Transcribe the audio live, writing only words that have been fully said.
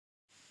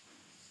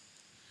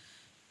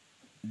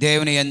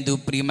దేవుని యందు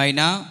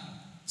ప్రియమైన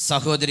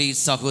సహోదరి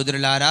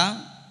సహోదరులారా,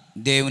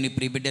 దేవుని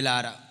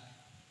ప్రియబిడ్డలారా,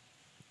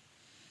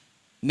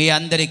 మీ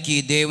అందరికీ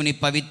దేవుని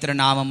పవిత్ర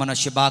నామమున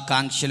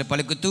శుభాకాంక్షలు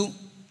పలుకుతూ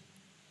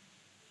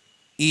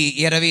ఈ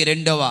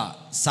 22వ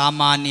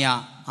సామాన్య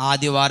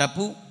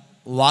ఆదివారపు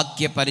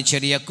వాక్య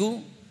పరిచర్యకు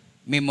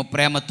మేము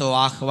ప్రేమతో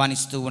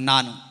ఆహ్వానిస్తూ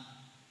ఉన్నాను.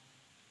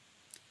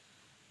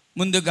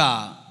 ముందుగా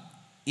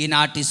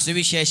ఈనాటి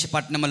సువిశేష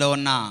పట్టణంలో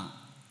ఉన్న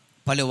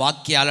పలు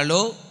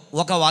వాక్యాలలో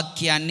ఒక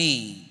వాక్యాన్ని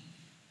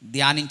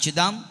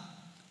ధ్యానించుదాం.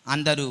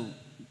 అందరూ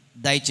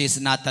దయచేసి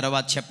నా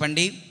తర్వాత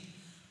చెప్పండి.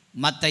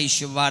 మత్తయి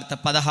శుభవార్త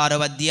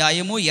 16వ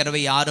అధ్యాయము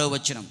 26వ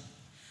వచనం.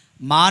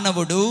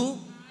 మానవుడు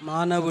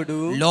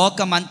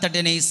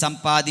లోకమంతటిని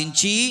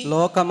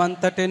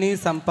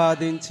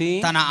సంపాదించి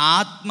తన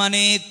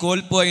ఆత్మనే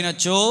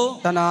కోల్పోయినచో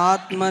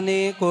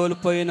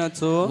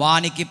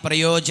వానికి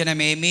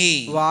ప్రయోజనమేమి?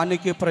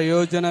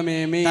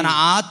 తన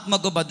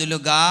ఆత్మకు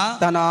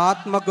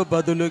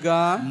బదులుగా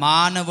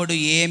మానవుడు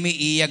ఏమి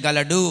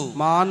ఇయ్యగలడు?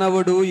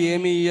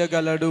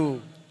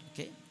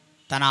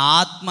 తన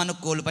ఆత్మను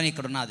కోల్పోయి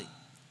ఇక్కడ ఉన్నది.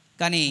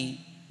 కానీ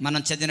మనం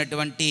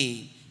చదివినటువంటి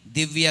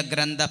దివ్య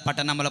గ్రంథ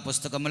పఠనముల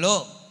పుస్తకములో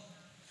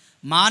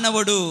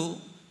మానవుడు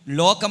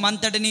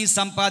లోకమంతటిని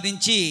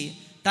సంపాదించి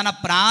తన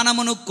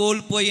ప్రాణమును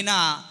కోల్పోయిన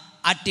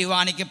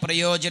అట్టివానికి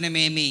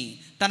ప్రయోజనమేమి?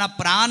 తన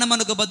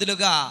ప్రాణమునకు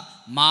బదులుగా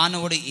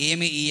మానవుడు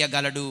ఏమి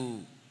ఇయ్యగలడు?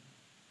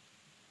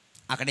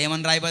 అక్కడ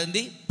ఏమని రాయబడి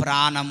ఉంది?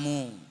 ప్రాణము.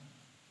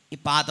 ఈ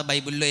పాత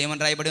బైబిల్లో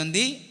ఏమని రాయబడి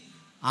ఉంది?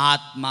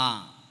 ఆత్మ.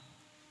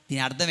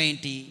 దీని అర్థం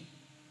ఏంటి?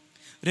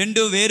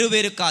 రెండు వేరు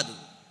వేరు కాదు.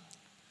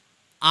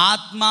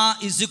 ఆత్మ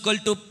ఈజ్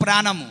ఈక్వల్ టు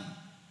ప్రాణము,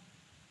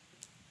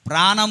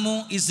 ప్రాణము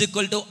ఈజ్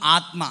ఈక్వల్ టు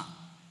ఆత్మ.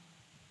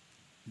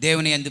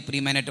 దేవుని యందు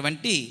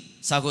ప్రియమైనటువంటి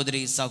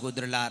సహోదరి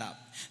సహోదరులారా,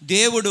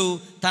 దేవుడు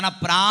తన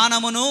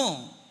ప్రాణమును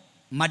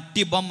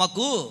మట్టి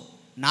బొమ్మకు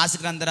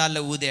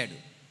నాసికంధ్రాల్లో ఊదాడు,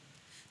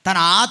 తన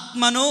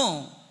ఆత్మను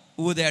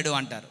ఊదాడు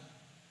అంటారు.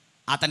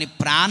 అతని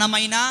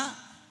ప్రాణమైనా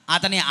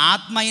అతని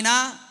ఆత్మైనా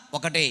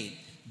ఒకటే.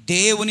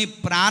 దేవుని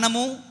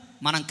ప్రాణము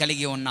మనం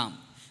కలిగి ఉన్నాం,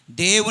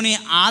 దేవుని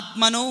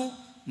ఆత్మను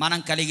మనం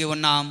కలిగి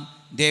ఉన్నాం.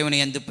 దేవుని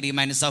యందు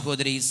ప్రియమైన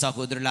సహోదరి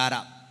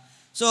సహోదరులారా,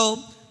 సో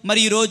మరి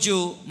ఈరోజు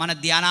మన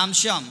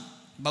ధ్యానాంశం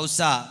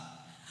బహుశా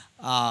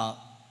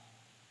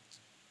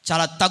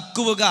చాలా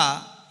తక్కువగా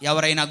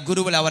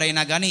గురువులు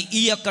ఎవరైనా కానీ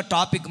ఈ యొక్క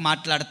టాపిక్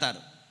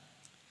మాట్లాడతారు.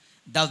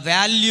 The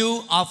value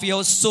of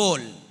your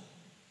soul.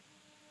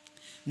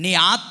 నీ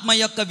ఆత్మ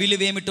యొక్క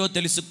విలువేమిటో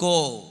తెలుసుకో.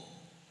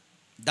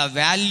 The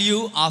value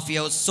of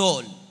your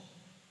soul.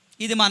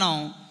 ఇది మనం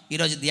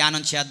ఈరోజు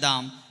ధ్యానం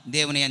చేద్దాం.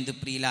 దేవుని యందు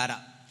ప్రియులారా,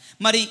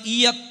 మరి ఈ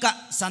యొక్క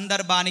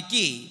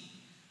సందర్భానికి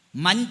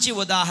మంచి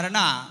ఉదాహరణ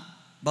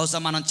బహుశా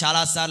మనం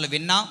చాలాసార్లు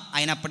విన్నాం,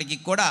 అయినప్పటికీ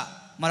కూడా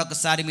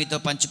మరొకసారి మీతో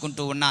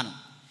పంచుకుంటూ ఉన్నాను.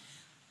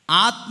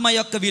 ఆత్మ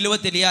యొక్క విలువ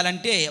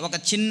తెలియాలంటే ఒక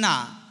చిన్న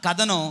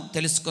కథను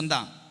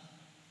తెలుసుకుందాం.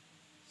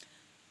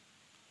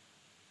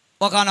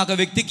 ఒకానొక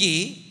వ్యక్తికి,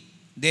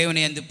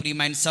 దేవుని యందు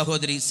ప్రియమైన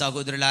సహోదరి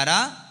సహోదరులారా,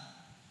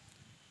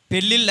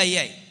 పెళ్ళిళ్ళు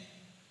అయ్యాయి.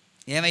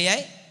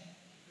 ఏమయ్యాయి?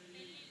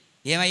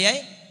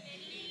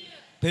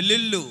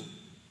 పెళ్ళిళ్ళు.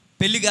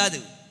 పెళ్ళి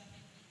కాదు,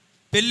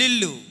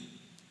 పెళ్ళిళ్ళు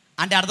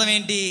అంటే అర్థం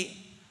ఏంటి?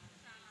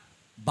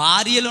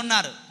 భార్యలు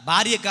ఉన్నారు,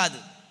 భార్య కాదు.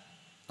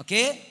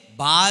 ఓకే,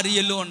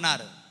 భార్యలు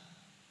ఉన్నారు.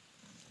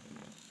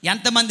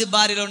 ఎంతమంది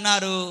భార్యలు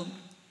ఉన్నారు?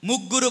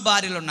 3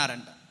 భార్యలు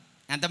ఉన్నారంట.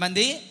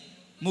 ఎంతమంది?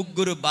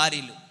 3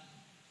 భార్యలు.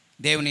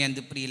 దేవుని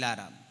యందు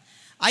ప్రియులారా,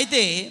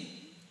 అయితే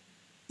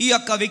ఈ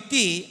యొక్క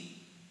వ్యక్తి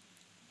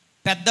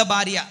పెద్ద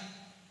భార్య,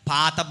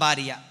 పాత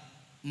భార్య,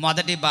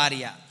 మొదటి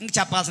భార్య, ఇంక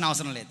చెప్పాల్సిన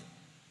అవసరం లేదు,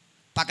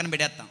 పక్కన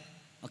పెట్టేస్తాం.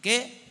 ఓకే,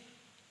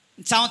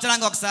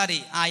 సంవత్సరానికి ఒకసారి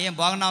ఏం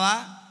బాగున్నావా,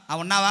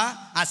 ఉన్నావా,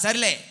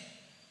 సరేలే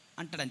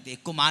అంటాడు. అంతే,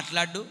 ఎక్కువ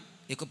మాట్లాడు,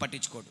 ఎక్కువ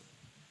పట్టించుకోడు.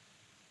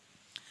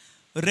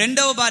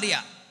 రెండవ భార్య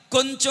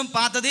కొంచెం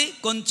పాతది,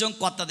 కొంచెం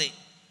కొత్తది.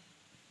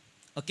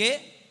 ఓకే,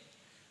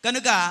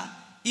 కనుక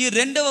ఈ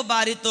రెండవ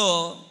భార్యతో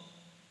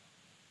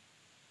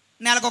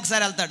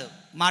నెలకొకసారి వెళ్తాడు,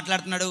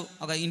 మాట్లాడుతున్నాడు,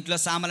 ఒక ఇంట్లో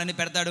సామాన్లన్నీ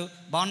పెడతాడు,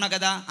 బాగున్నావు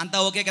కదా, అంతా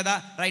ఓకే కదా,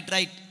 రైట్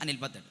అని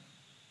వెళ్ళిపోతాడు.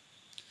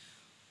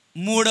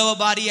 మూడవ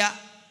భార్య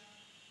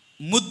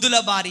ముద్దుల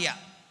భార్య,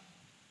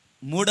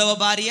 మూడవ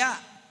భార్య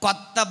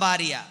కొత్త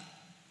భార్య.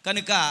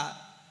 కనుక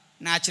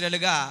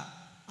న్యాచురల్గా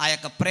ఆ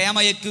యొక్క ప్రేమ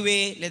ఎక్కువే,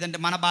 లేదంటే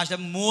మన భాష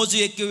మోజు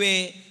ఎక్కువే,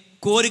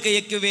 కోరిక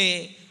ఎక్కువే,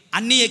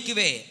 అన్నీ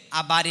ఎక్కువే ఆ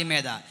భార్య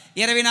మీద.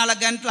 24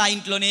 గంటలు ఆ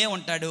ఇంట్లోనే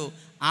ఉంటాడు,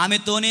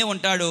 ఆమెతోనే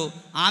ఉంటాడు,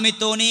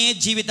 ఆమెతోనే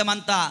జీవితం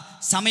అంతా,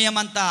 సమయం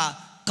అంతా,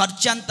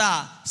 ఖర్చు అంతా,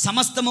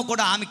 సమస్తము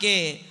కూడా ఆమెకే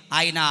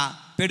ఆయన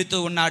పెడుతూ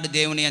ఉన్నాడు.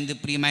 దేవుని యందు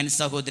ప్రియమైన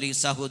సహోదరి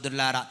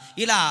సహోదరులారా,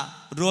 ఇలా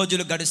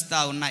రోజులు గడుస్తూ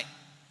ఉన్నాయి.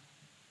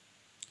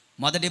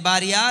 మొదటి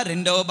భార్య,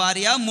 రెండవ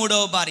భార్య,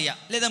 మూడవ భార్య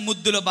లేదా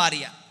ముద్దుల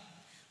భార్య,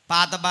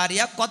 పాత భార్య,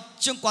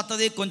 కొంచెం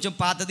కొత్తది, కొంచెం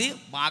పాతది,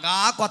 బాగా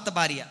కొత్త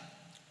భార్య.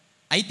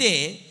 అయితే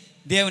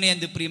దేవుని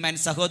యందు ప్రియమైన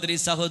సహోదరి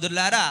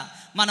సహోదరులారా,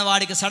 మన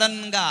వాడికి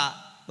సడన్గా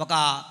ఒక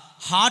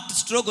హార్ట్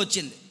స్ట్రోక్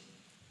వచ్చింది.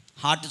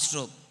 హార్ట్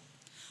స్ట్రోక్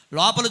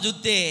లోపల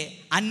చూస్తే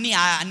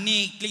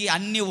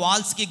అన్ని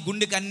వాల్స్కి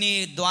గుండెకి అన్ని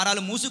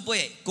ద్వారాలు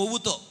మూసిపోయాయి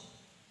కొవ్వుతో.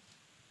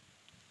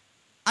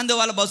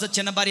 అందువల్ల బహుశా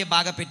చిన్న భార్య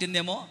బాగా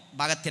పెట్టిందేమో,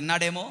 బాగా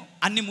తిన్నాడేమో,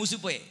 అన్నీ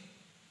మూసిపోయాయి.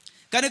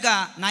 కనుక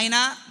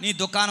నాయనా నీ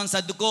దుకాణం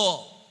సర్దుకో,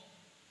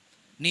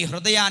 నీ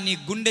హృదయాన్ని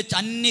గుండె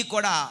అన్నీ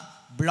కూడా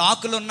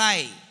బ్లాకులు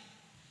ఉన్నాయి,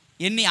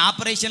 ఎన్ని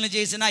ఆపరేషన్లు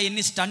చేసినా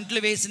ఎన్ని స్టంట్లు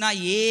వేసినా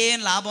ఏం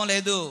లాభం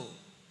లేదు,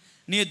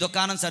 నీ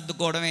దుకాణం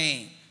సర్దుకోవడమే.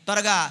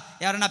 త్వరగా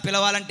ఎవరైనా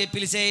పిలవాలంటే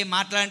పిలిచే,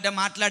 మాట్లాడంటే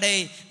మాట్లాడే,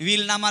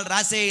 వీలునామాలు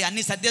రాసే,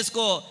 అన్నీ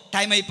సర్దేసుకో,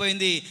 టైం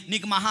అయిపోయింది,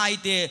 నీకు మహా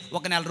అయితే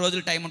 1 నెల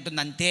రోజులు టైం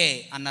ఉంటుంది అంతే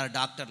అన్నారు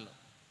డాక్టర్లు.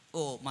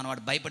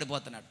 మనవాడు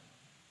భయపడిపోతున్నాడు.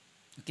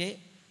 ఓకే,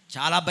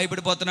 చాలా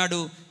భయపడిపోతున్నాడు,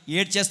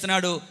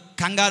 ఏడ్చేస్తున్నాడు,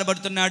 కంగారు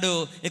పడుతున్నాడు.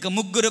 ఇక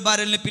 3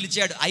 భార్యలను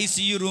పిలిచాడు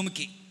ఐసీయూ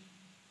రూమ్కి.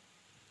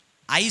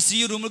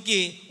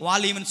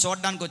 వాళ్ళు ఈమెను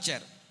చూడడానికి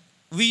వచ్చారు.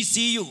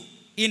 వీసీయూ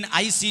ఇన్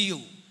ఐసీయూ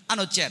అని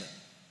వచ్చారు.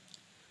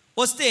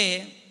 వస్తే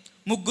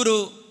 3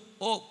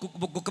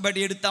 కుక్కబెట్టి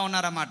ఎడుతూ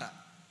ఉన్నారన్నమాట.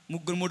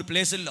 3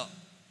 ప్లేసుల్లో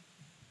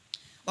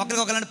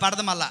ఒకరికొకరిని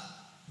పడదు మళ్ళా.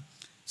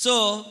 సో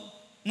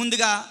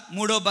ముందుగా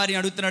 3వ భార్య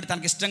అడుగుతున్నాడు,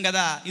 తనకి ఇష్టం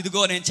కదా,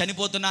 ఇదిగో నేను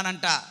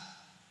చనిపోతున్నానంట,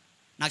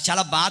 నాకు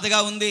చాలా బాధగా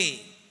ఉంది,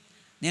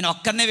 నేను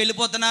ఒక్కరినే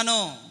వెళ్ళిపోతున్నాను,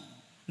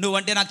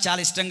 నువ్వంటే నాకు చాలా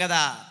ఇష్టం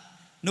కదా,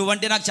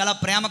 నువ్వంటే నాకు చాలా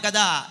ప్రేమ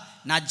కదా,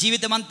 నా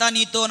జీవితం అంతా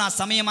నీతో, నా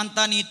సమయం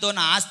అంతా నీతో,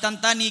 నా ఆస్తి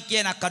అంతా నీకే,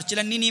 నా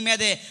ఖర్చులన్నీ నీ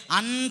మీదే,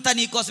 అంతా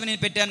నీకోసమే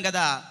నేను పెట్టాను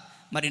కదా,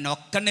 మరి నేను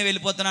ఒక్కరినే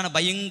వెళ్ళిపోతున్నాను,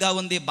 భయంగా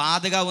ఉంది,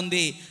 బాధగా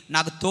ఉంది,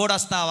 నాకు తోడు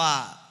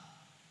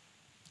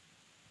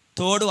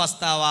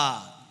వస్తావా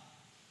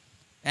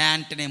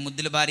వెంటనే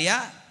ముద్దుల భార్య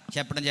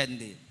చెప్పడం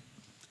జరిగింది,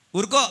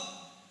 ఊరుకో,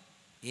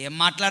 ఏం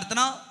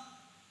మాట్లాడుతున్నావు,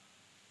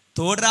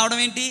 తోడు రావడం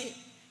ఏంటి,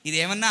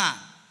 ఇదేమన్నా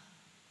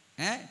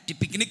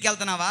పిక్నిక్కి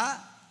వెళ్తున్నావా,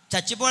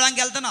 చచ్చిపోవడానికి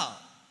వెళ్తున్నావు,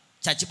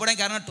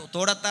 చచ్చిపోవడానికి ఎవరన్నా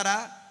తోడొస్తారా,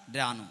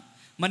 రాను,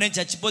 మరి నేను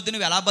చచ్చిపోతే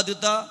నువ్వు ఎలా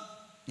బతుకుతావు,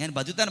 నేను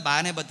బతుకుతాను,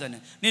 బాగానే బతుకుతాను,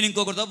 నేను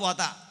ఇంకొకరితో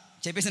పోతా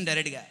చెప్పేసాను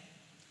డైరెక్ట్గా,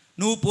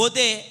 నువ్వు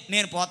పోతే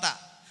నేను పోతా,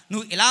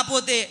 నువ్వు ఇలా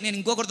పోతే నేను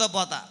ఇంకొకరితో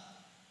పోతా.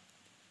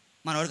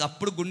 మనవాడికి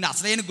అప్పుడు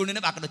అసలైన గుండెనే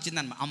అక్కడ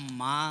వచ్చిందన్నమాట.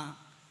 అమ్మా,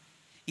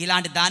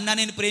 ఇలాంటి దాన్ని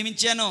నేను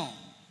ప్రేమించాను,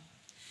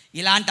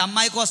 ఇలాంటి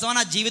అమ్మాయి కోసం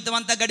నా జీవితం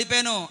అంతా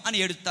గడిపాను అని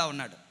ఏడుస్తూ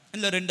ఉన్నాడు.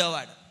 ఇందులో 2వ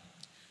వాడు,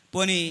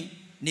 పోనీ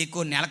నీకు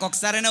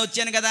నెలకొకసారైనా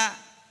వచ్చాను కదా,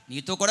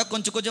 నీతో కూడా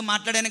కొంచెం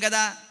మాట్లాడాను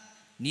కదా,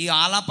 నీ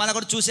ఆలాపాల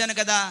కూడా చూశాను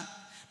కదా,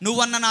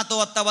 నువ్వన్న నాతో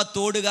వస్తావా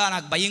తోడుగా,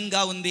 నాకు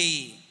భయంగా ఉంది,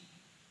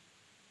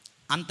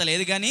 అంత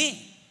లేదు కానీ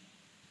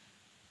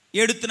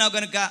ఏడుతున్నావు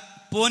కనుక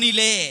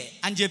పోనీలే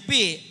అని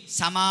చెప్పి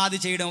సమాధి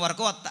చేయడం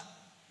వరకు వస్తా,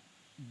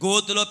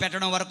 గోతులో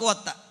పెట్టడం వరకు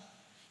వస్తా,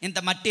 ఇంత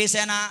మట్టి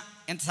వేసానా,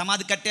 ఇంత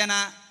సమాధి కట్టానా,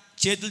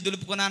 చేతులు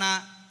దులుపుకున్నానా,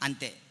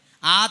 అంతే,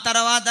 ఆ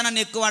తర్వాత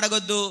నన్ను ఎక్కువ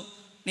అడగొద్దు,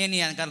 నేను నీ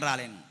వెనకాల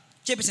రాలేను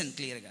చెప్పేసాను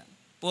క్లియర్గా.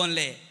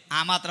 పోన్లే ఆ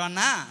మాత్రం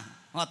అన్నా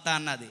వస్తా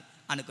అన్నది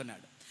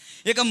అనుకున్నాడు.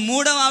 ఇక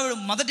 3వ ఆవిడ,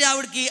 మొదటి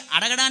ఆవిడకి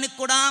అడగడానికి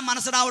కూడా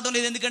మనసు రావడం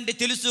లేదు, ఎందుకంటే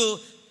తెలుసు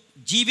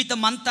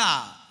జీవితం అంతా,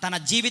 తన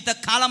జీవిత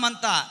కాలం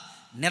అంతా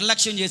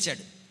నిర్లక్ష్యం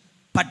చేశాడు,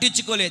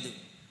 పట్టించుకోలేదు,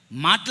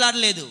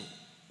 మాట్లాడలేదు,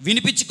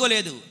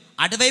 వినిపించుకోలేదు,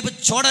 అటువైపు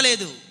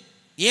చూడలేదు,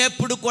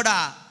 ఎప్పుడు కూడా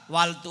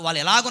వాళ్ళు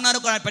ఎలాగున్నారో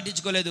కూడా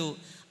పట్టించుకోలేదు.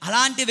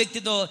 అలాంటి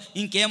వ్యక్తితో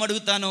ఇంకేం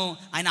అడుగుతాను,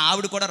 ఆయన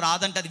ఆవిడ కూడా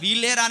రాదంటది,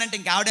 వీళ్ళే రానంటే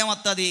ఇంకావిడేం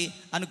వస్తుంది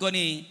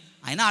అనుకొని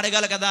ఆయన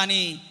అడగాలి కదా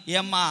అని,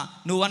 ఏమ్మా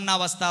నువ్వన్నా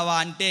వస్తావా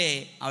అంటే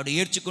ఆవిడ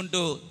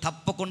ఏడ్చుకుంటూ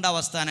తప్పకుండా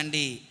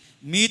వస్తానండి,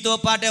 మీతో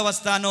పాటే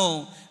వస్తాను,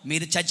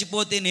 మీరు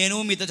చచ్చిపోతే నేను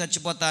మీతో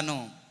చచ్చిపోతాను,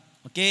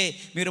 ఓకే,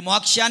 మీరు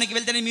మోక్షానికి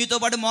వెళ్తే నేను మీతో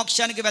పాటు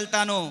మోక్షానికి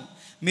వెళ్తాను,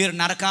 మీరు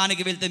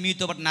నరకానికి వెళ్తే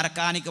మీతో పాటు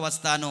నరకానికి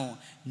వస్తాను,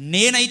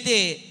 నేనైతే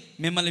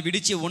మిమ్మల్ని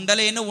విడిచి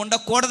ఉండలేను,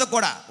 ఉండకూడదు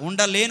కూడా,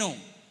 ఉండలేను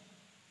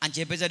అని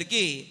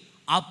చెప్పేసరికి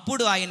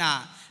అప్పుడు ఆయన,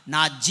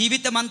 నా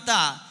జీవితం అంతా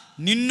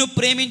నిన్ను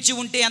ప్రేమించి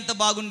ఉంటే ఎంత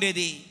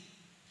బాగుండేది,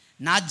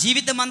 నా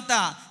జీవితం అంతా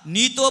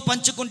నీతో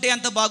పంచుకుంటే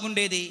ఎంత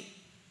బాగుండేది,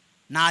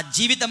 నా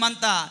జీవితం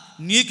అంతా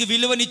నీకు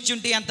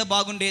విలువనిచ్చుంటే ఎంత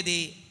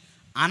బాగుండేది,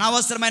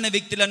 అనవసరమైన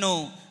వ్యక్తులను,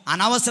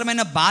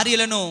 అనవసరమైన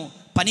భార్యలను,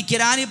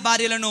 పనికిరాని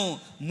భార్యలను,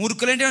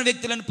 మూర్ఖులైన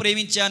వ్యక్తులను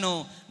ప్రేమించాను,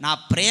 నా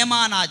ప్రేమ,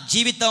 నా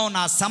జీవితం,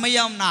 నా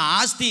సమయం, నా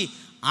ఆస్తి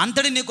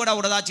అంతటిని కూడా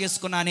వృధా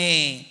చేసుకున్నానే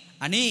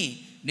అని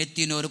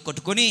నెత్తి నోరు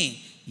కొట్టుకొని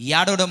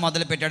ఏడవడం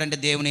మొదలుపెట్టాడంటే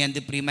దేవుని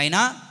యందు ప్రియమైన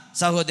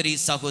సహోదరి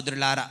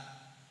సహోదరులారా.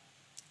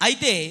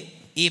 అయితే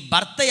ఈ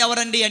భర్త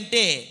ఎవరండి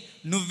అంటే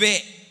నువ్వే,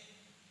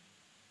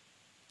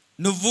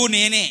 నువ్వు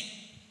నేనే,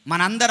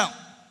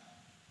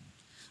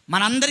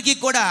 మనందరికీ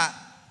కూడా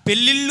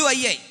పెళ్ళిళ్ళు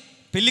అయ్యాయి,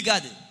 పెళ్ళి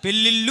కాదు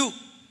పెళ్ళిళ్ళు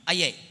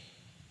అయ్యాయి.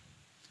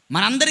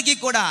 మనందరికీ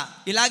కూడా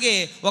ఇలాగే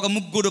ఒక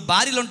 3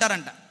 భార్యలు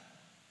ఉంటారంట,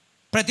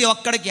 ప్రతి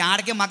ఒక్కడికి,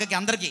 ఆడకి మగకి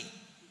అందరికీ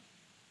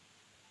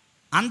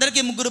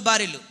 3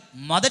 భార్యలు.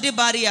 మొదటి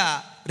భార్య,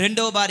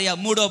 2వ భార్య,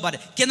 3వ భార్య.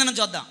 కింద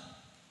నుంచి చూద్దాం.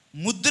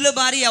 ముద్దుల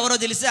భార్య ఎవరో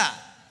తెలుసా?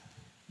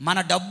 మన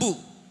డబ్బు,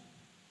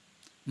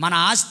 మన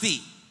ఆస్తి,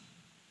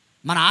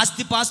 మన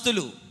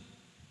ఆస్తిపాస్తులు,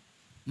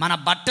 మన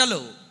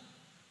బట్టలు,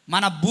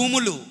 మన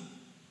భూములు,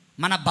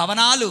 మన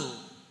భవనాలు,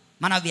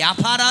 మన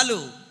వ్యాపారాలు,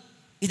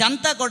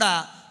 ఇదంతా కూడా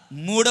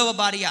మూడవ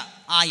భార్య.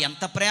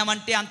 ఎంత ప్రేమ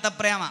అంటే అంత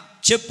ప్రేమ.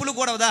 చెప్పులు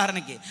కూడా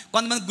ఉదాహరణకి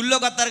కొంతమంది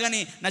గుళ్ళోకి వస్తారు కానీ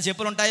నా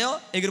చెప్పులు ఉంటాయో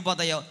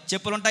ఎగిరిపోతాయో,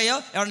 చెప్పులు ఉంటాయో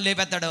ఎవరిని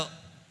లేపెత్తాడో.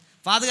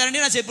 ఫాదర్ గారండి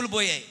నా చెప్పులు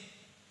పోయాయి,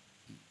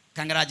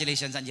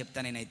 కంగ్రాచులేషన్స్ అని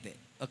చెప్తాను నేనైతే.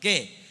 ఓకే,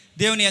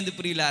 దేవుని యందు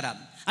ప్రియులారా,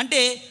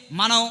 అంటే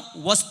మనం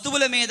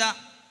వస్తువుల మీద,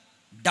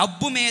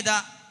 డబ్బు మీద,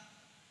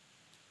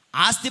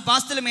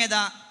 ఆస్తిపాస్తుల మీద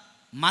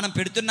మనం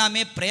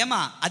పెడుతున్నామే ప్రేమ,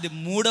 అది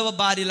మూడవ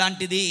భార్య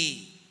లాంటిది.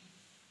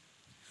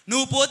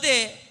 నువ్వు పోతే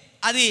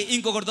అది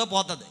ఇంకొకరితో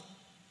పోతుంది,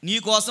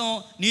 నీకోసం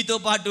నీతో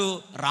పాటు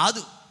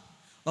రాదు.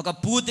 ఒక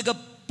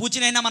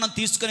పూచినైనా మనం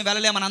తీసుకొని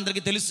వెళ్ళలేము,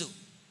 మనందరికీ తెలుసు.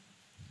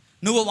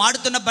 నువ్వు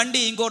వాడుతున్న బండి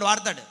ఇంకొకటి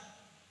వాడతాడు,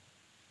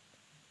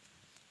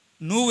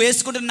 నువ్వు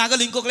వేసుకుంటున్న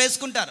నగలు ఇంకొకరు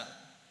వేసుకుంటారు,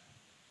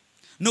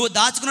 నువ్వు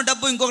దాచుకున్న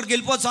డబ్బు ఇంకొకరికి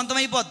వెళ్ళిపోతుంది, సొంతం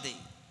అయిపోద్ది.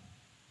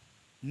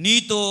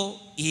 నీతో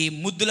ఈ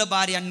ముద్దుల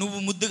భార్య, నువ్వు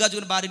ముద్దుగా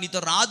చూసిన భార్య నీతో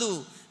రాదు.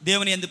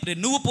 దేవుని యందు ప్రియ,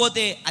 నువ్వు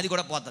పోతే అది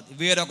కూడా పోతుంది,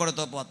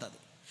 వేరొకరితో పోతుంది.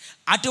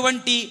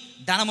 అటువంటి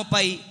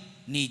ధనముపై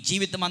నీ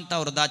జీవితం అంతా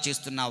వృధా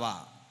చేస్తున్నావా?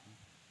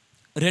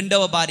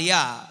 రెండవ భార్య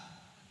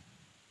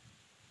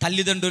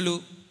తల్లిదండ్రులు,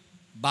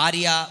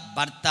 భార్య,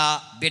 భర్త,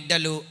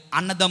 బిడ్డలు,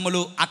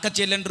 అన్నదమ్ములు, అక్క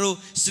చెల్లెండ్రు,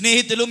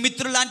 స్నేహితులు,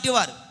 మిత్రులు లాంటి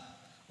వారు.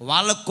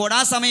 వాళ్ళకు కూడా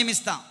సమయం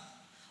ఇస్తాం,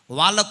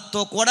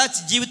 వాళ్ళతో కూడా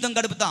జీవితం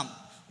గడుపుతాం,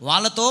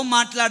 వాళ్ళతో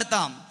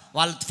మాట్లాడతాం,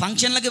 వాళ్ళ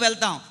ఫంక్షన్లకు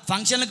వెళ్తాం,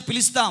 ఫంక్షన్లకు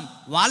పిలుస్తాం,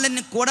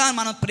 వాళ్ళని కూడా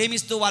మనం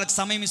ప్రేమిస్తూ వాళ్ళకి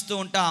సమయం ఇస్తూ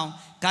ఉంటాం.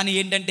 కానీ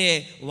ఏంటంటే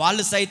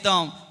వాళ్ళు సైతం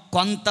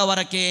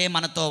కొంతవరకే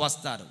మనతో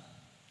వస్తారు.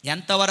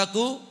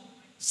 ఎంతవరకు?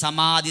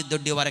 సమాధి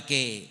దొడ్డి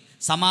వరకే,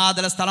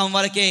 సమాధుల స్థలం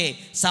వరకే,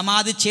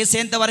 సమాధి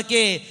చేసేంత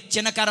వరకే.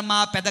 చిన్న కర్మ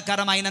పెద్ద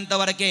కర్మ అయినంత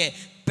వరకే.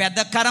 పెద్ద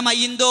కర్మ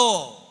అయ్యిందో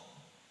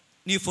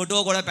నీ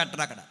ఫోటో కూడా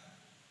పెట్టరు అక్కడ,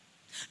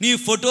 నీ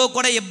ఫోటో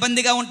కూడా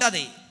ఇబ్బందిగా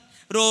ఉంటుంది.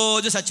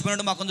 రోజు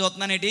చచ్చిపోయినట్టు మొక్కం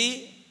చూస్తున్నానేటి.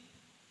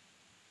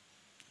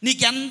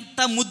 నీకెంత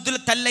ముద్దుల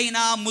తల్లి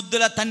అయినా,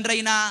 ముద్దుల తండ్రి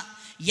అయినా,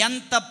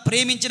 ఎంత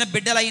ప్రేమించిన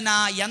బిడ్డలైనా,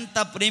 ఎంత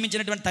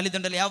ప్రేమించినటువంటి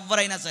తల్లిదండ్రులు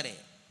ఎవరైనా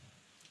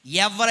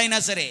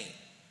సరే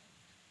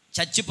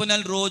చచ్చిపోయిన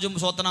రోజు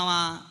చూస్తున్నావా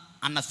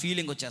అన్న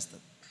ఫీలింగ్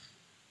వచ్చేస్తుంది.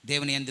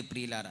 దేవుని యందు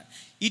ప్రియులారా,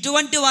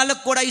 ఇటువంటి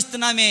వాళ్ళకు కూడా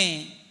ఇస్తున్నామే.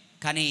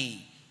 కానీ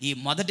ఈ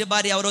మొదటి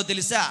భార్య ఎవరో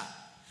తెలుసా?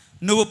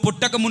 నువ్వు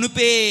పుట్టక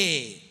మునుపే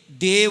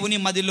దేవుని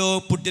మదిలో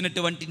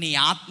పుట్టినటువంటి నీ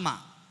ఆత్మ,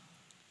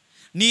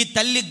 నీ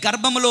తల్లి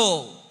గర్భములో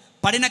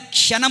పడిన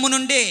క్షణము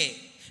నుండే,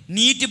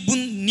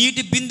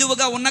 నీటి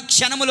బిందువుగా ఉన్న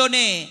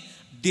క్షణములోనే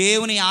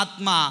దేవుని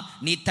ఆత్మ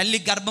నీ తల్లి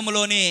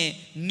గర్భములోనే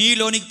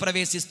నీలోనికి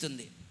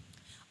ప్రవేశిస్తుంది.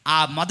 ఆ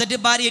మొదటి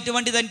భార్య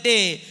ఎటువంటిదంటే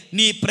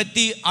నీ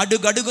ప్రతి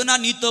అడుగడుగున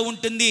నీతో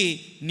ఉంటుంది.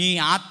 నీ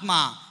ఆత్మ,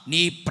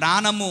 నీ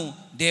ప్రాణము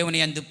దేవుని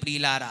యందు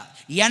ప్రియులారా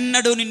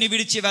ఎన్నడూ నిన్ను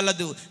విడిచి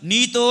వెళ్ళదు,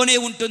 నీతోనే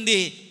ఉంటుంది.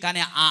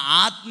 కానీ ఆ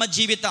ఆత్మ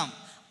జీవితం,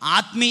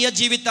 ఆత్మీయ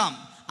జీవితం,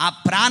 ఆ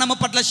ప్రాణము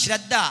పట్ల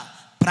శ్రద్ధ,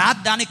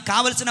 దానికి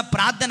కావలసిన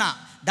ప్రార్థన,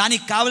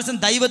 దానికి కావలసిన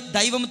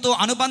దైవంతో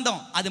అనుబంధం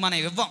అది మనం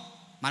ఇవ్వం,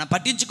 మనం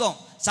పట్టించుకోం.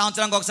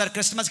 సంవత్సరానికి ఒకసారి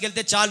క్రిస్మస్కి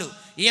వెళ్తే చాలు,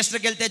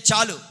 ఈస్టర్కి వెళ్తే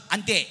చాలు,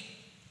 అంతే.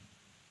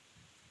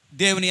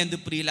 దేవుని యందు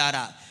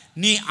ప్రియులారా,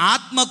 నీ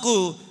ఆత్మకు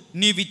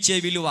నీవిచ్చే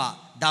విలువ,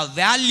 the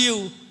value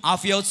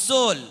of your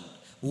soul.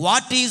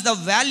 What is the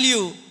value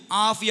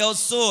of your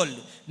soul?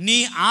 నీ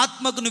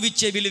ఆత్మకు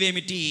నువ్విచ్చే విలువ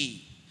ఏమిటి?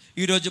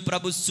 ఈరోజు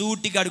ప్రభు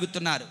సూటిగా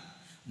అడుగుతున్నారు.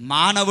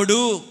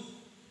 మానవుడు,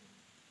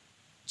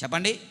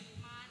 చెప్పండి,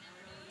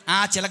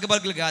 చిలక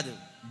పలుకులు కాదు,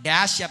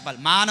 డాష్ చెప్పాలి.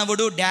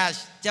 మానవుడు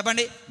డాష్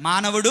చెప్పండి.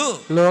 మానవుడు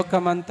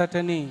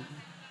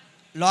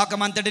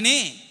లోకమంతటిని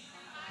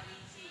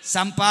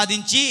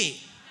సంపాదించి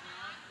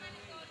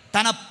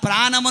తన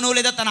ప్రాణమును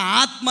లేదా తన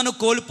ఆత్మను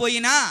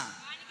కోల్పోయినా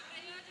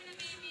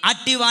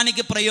అట్టి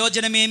వానికి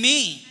ప్రయోజనమేమి?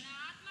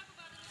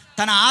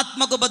 తన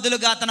ఆత్మకు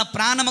బదులుగా, తన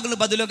ప్రాణముకు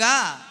బదులుగా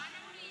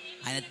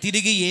ఆయన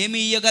తిరిగి ఏమి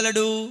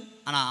ఇయ్యగలడు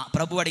అని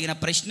ప్రభు అడిగిన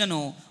ప్రశ్నను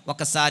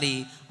ఒకసారి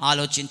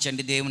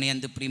ఆలోచించండి. దేవుని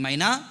యందు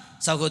ప్రియమైన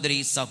సహోదరి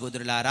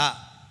సహోదరులారా,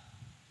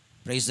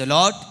 ప్రైజ్ ది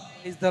లార్డ్.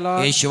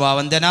 యేసువా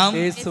వందనం.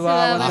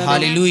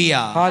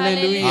 హల్లెలూయా,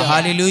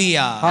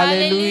 హల్లెలూయా,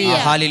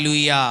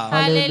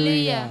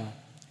 హల్లెలూయా.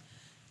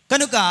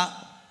 కనుక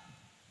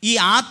ఈ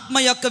ఆత్మ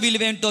యొక్క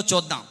విలువేంటో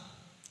చూద్దాం.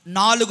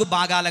 4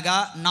 భాగాలుగా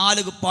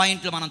 4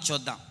 పాయింట్లు మనం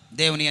చూద్దాం.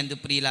 దేవుని యందు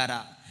ప్రియులారా,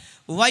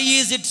 why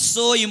is it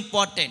so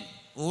important?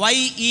 Why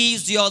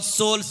is your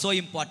soul so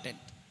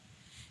important?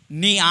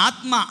 నీ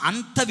ఆత్మ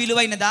అంత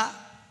విలువైనదా,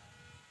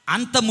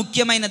 అంత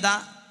ముఖ్యమైనదా,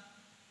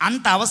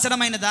 అంత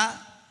అవసరమైనదా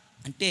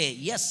అంటే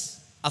ఎస్,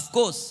 అఫ్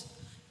కోర్స్,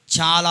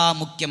 చాలా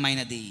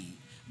ముఖ్యమైనది.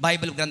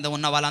 బైబిల్ గ్రంథం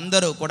ఉన్న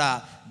వాళ్ళందరూ కూడా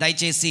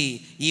దయచేసి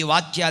ఈ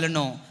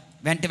వాక్యాలను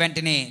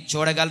వెంటనే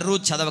చూడగలరు,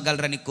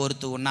 చదవగలరని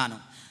కోరుతూ ఉన్నాను.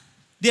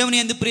 దేవుని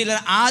యందు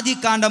ప్రియులారా, ఆది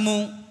కాండము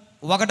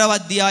 1వ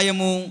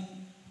అధ్యాయము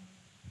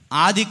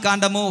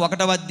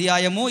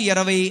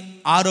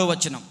 26వ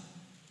వచనం,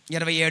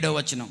 27వ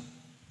వచనం.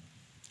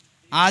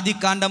 ఆది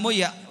కాండము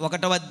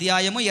 1వ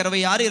అధ్యాయము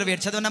 26,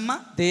 27 చదవనమ్మా.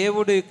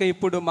 దేవుడు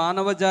ఇప్పుడు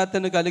మానవ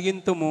జాతిని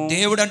కలిగింతుము.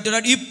 దేవుడు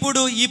అంటున్నాడు,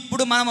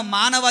 ఇప్పుడు మనం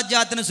మానవ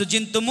జాతిని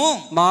సృజింతుము.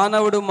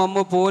 మానవుడు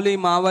మమ్ము పోలి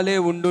మావలే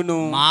ఉండును.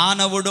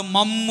 మానవుడు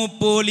మమ్ము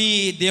పోలి,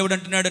 దేవుడు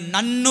అంటున్నాడు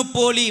నన్ను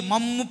పోలి,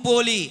 మమ్ము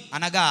పోలి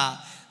అనగా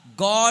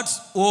God's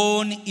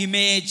own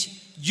image.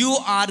 You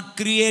are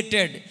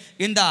created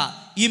in the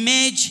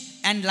image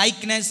and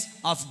likeness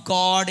of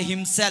God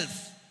himself.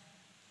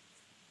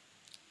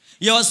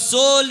 Your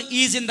soul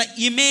is in the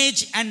image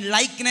and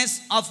likeness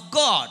of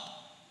God.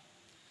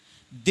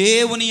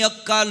 దేవుని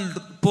యొక్క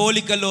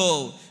పోలికలో,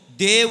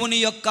 దేవుని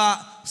యొక్క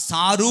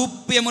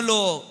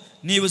సారూప్యములో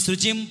నీవు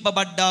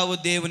సృజింపబడ్డావు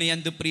దేవుని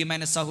యందు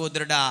ప్రియమైన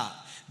సహోదరుడా.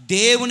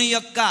 దేవుని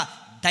యొక్క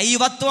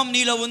దైవత్వం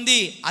నీలో ఉంది,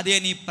 అదే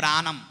నీ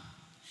ప్రాణం.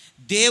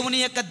 దేవుని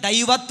యొక్క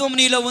దైవత్వం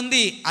నీలో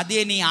ఉంది, అదే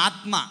నీ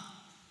ఆత్మ.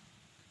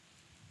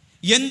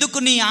 ఎందుకు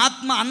నీ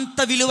ఆత్మ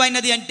అంత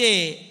విలువైనది అంటే,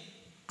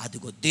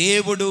 అదిగో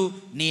దేవుడు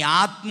నీ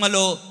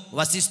ఆత్మలో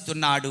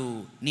వసిస్తున్నాడు.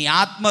 నీ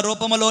ఆత్మ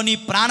రూపములో, నీ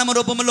ప్రాణము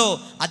రూపములో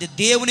అది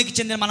దేవునికి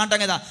చెందిన. మనం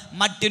అంటాం కదా,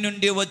 మట్టి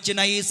నుండి వచ్చిన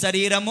ఈ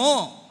శరీరము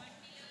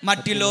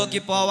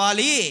మట్టిలోకి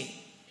పోవాలి,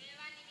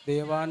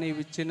 దేవా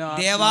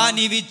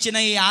నీవిచ్చిన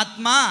ఈ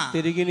ఆత్మ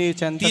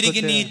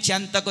తిరిగి నీ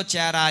చెంతకు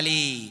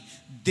చేరాలి.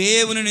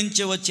 దేవుని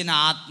నుంచి వచ్చిన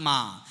ఆత్మ,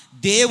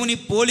 దేవుని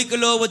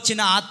పోలికలో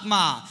వచ్చిన ఆత్మ,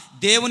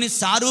 దేవుని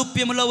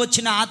సారూప్యములో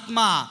వచ్చిన ఆత్మ,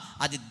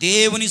 అది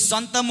దేవుని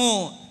సొంతము.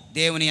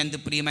 దేవుని యందు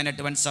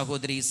ప్రియమైనటువంటి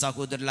సహోదరి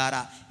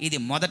సహోదరులారా, ఇది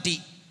మొదటి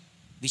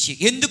విషయం.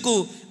 ఎందుకు?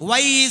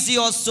 Why is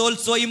your soul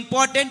so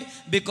important?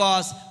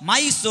 Because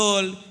my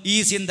soul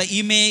is in the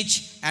image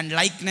and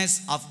likeness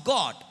of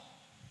God.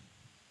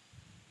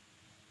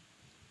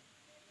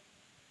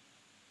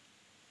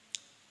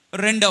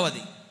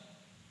 రెండవది,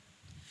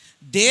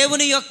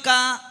 దేవుని యొక్క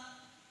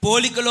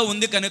పోలికలో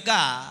ఉంది కనుక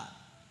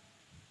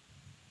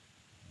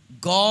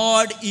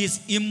God is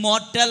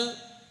immortal,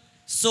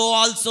 so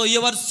also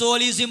your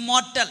soul is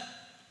immortal.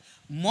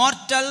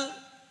 Mortal,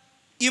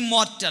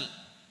 immortal.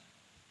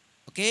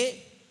 Okay,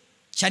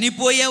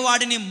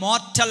 చనిపోయేవాడిని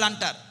mortal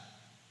అంటారు,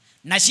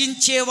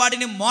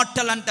 నశించేవాడిని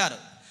మోర్టల్ అంటారు,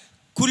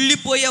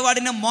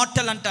 కుళ్ళిపోయేవాడిని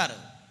mortal అంటారు.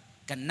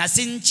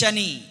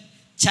 నశించని,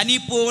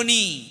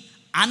 చనిపోని,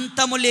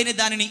 అంతము లేని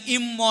దానిని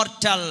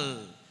ఇమ్మోర్టల్,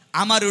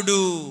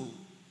 అమరుడు,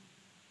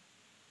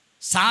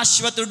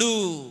 శాశ్వతుడు,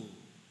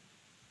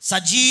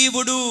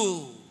 సజీవుడు.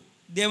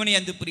 దేవుని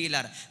యందు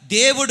ప్రియులారా,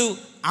 దేవుడు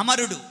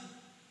అమరుడు,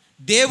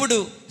 దేవుడు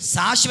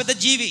శాశ్వత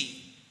జీవి,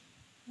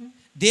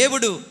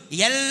 దేవుడు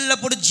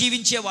ఎల్లప్పుడూ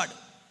జీవించేవాడు.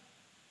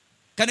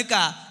 కనుక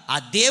ఆ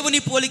దేవుని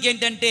పోలిక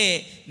ఏంటంటే,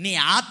 నీ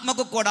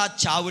ఆత్మకు కూడా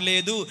చావు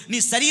లేదు. నీ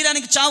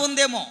శరీరానికి చావు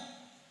ఉందేమో,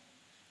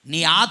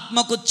 నీ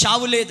ఆత్మకు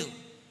చావు లేదు.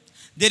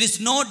 There is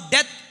no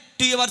death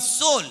to your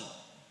soul.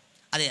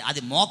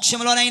 అది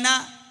మోక్షంలోనైనా,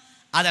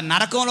 అది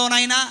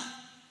నరకంలోనైనా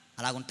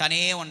అలాగుంటానే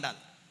ఉండాలి.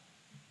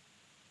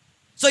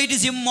 So it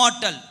is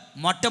immortal.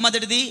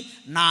 మొట్టమొదటిది,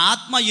 నా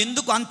ఆత్మ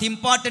ఎందుకు అంత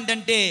ఇంపార్టెంట్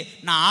అంటే,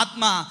 నా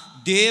ఆత్మ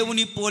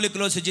దేవుని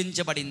పోలికలో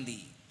సృజించబడింది.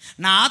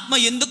 నా ఆత్మ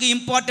ఎందుకు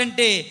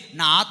ఇంపార్టెంటే,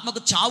 నా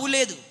ఆత్మకు చావు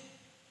లేదు,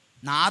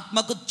 నా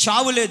ఆత్మకు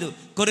చావు లేదు.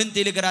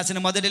 కొరింథీయులకు రాసిన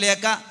మొదటి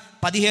లేఖ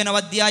 15వ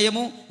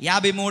అధ్యాయము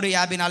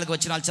 53-54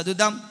 వచనాలు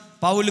చదువుదాం.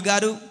 పౌలు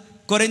గారు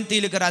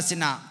కొరింథీయులకు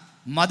రాసిన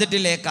మొదటి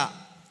లేఖ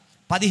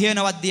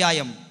 15వ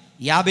అధ్యాయం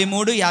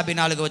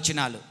 53-54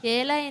 వచనాలు.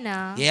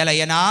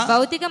 ఏలైనా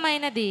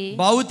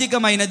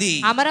భౌతికమైనది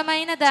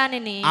అమరమైన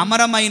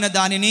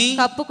దానిని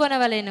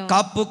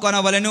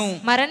కప్పుకొనవలెను,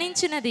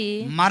 మరణించినది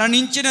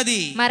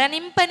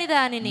మరణింపని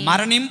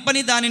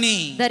దానిని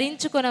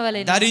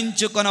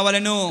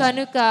ధరించుకొనవలెను.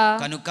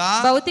 కనుక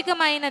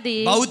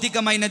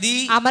భౌతికమైనది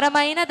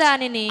అమరమైన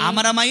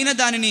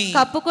దానిని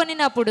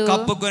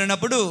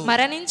కప్పుకొనినప్పుడు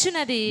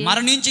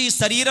మరణించి ఈ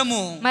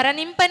శరీరము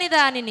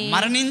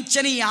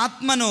మరణించని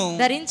ఆత్మను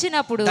ధరించినప్పుడు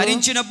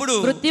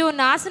మృత్యు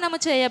నాశనము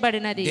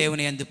చేయబడినది.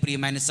 దేవుని యందు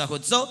ప్రియమైన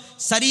సహోదరు,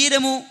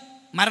 శరీరము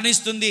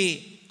మరణిస్తుంది,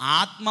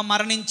 ఆత్మ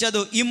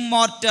మరణించదు,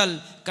 ఇమ్మోర్టల్.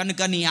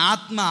 కనుక నీ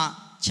ఆత్మ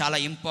చాలా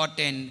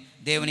ఇంపార్టెంట్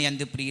దేవుని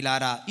యందు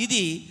ప్రియులారా.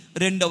 ఇది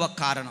రెండవ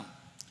కారణం.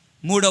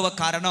 మూడవ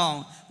కారణం,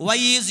 why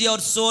is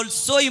your soul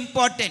so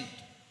important?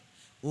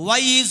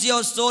 Why is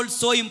your soul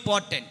so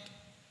important?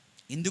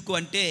 ఎందుకు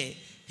అంటే,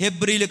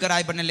 హెబ్రీయులకు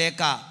రాయబడిన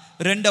లేఖ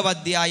 2వ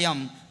అధ్యాయం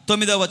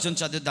 9వ వచనం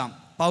చదువుదాం.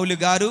 పౌలు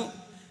గారు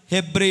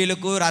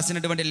హెబ్రీయులకు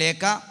రాసినటువంటి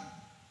లేఖ,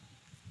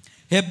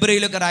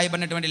 హెబ్రీయులకు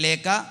రాయబడినటువంటి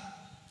లేఖ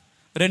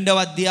 2వ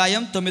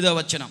అధ్యాయం 9వ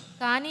వచనం.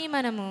 కానీ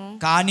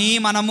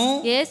మనము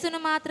యేసును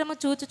మాత్రము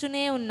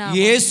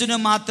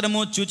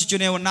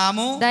చూచుచునే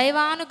ఉన్నాము,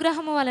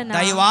 దైవానుగ్రహము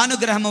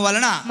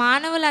వలన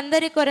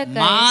మానవులందరి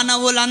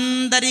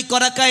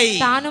కొరకై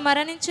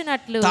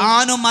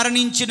తాను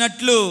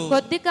మరణించినట్లు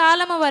కొద్ది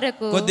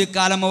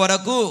కాలము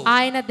వరకు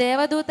ఆయన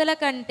దేవదూతల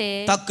కంటే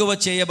తక్కువ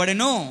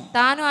చేయబడెను.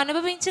 తాను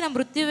అనుభవించిన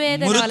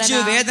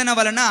మృత్యువేదన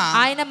వలన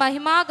ఆయన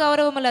మహిమా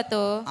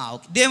గౌరవములతో.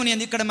 దేవుని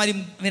ఇక్కడ మరి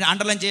మీరు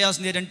అండర్లైన్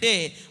చేయాల్సింది ఏంటంటే,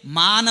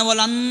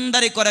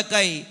 మానవులందరి కొరకై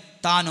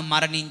తాను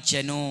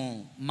మరణించెను,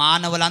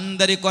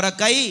 మానవులందరి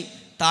కొరకై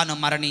తాను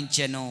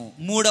మరణించెను.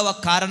 మూడవ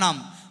కారణం,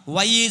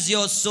 why is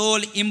your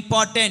soul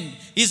important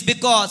is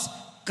because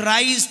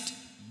Christ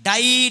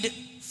died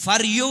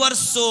for your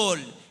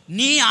soul.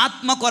 నీ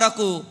ఆత్మ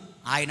కొరకు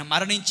ఆయన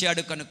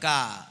మరణించాడు కనుక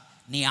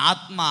నీ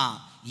ఆత్మ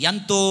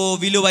ఎంతో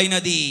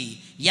విలువైనది,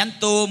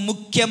 ఎంతో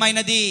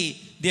ముఖ్యమైనది.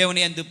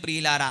 దేవుని యందు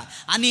ప్రియులారా,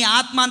 నీ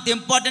ఆత్మ అంత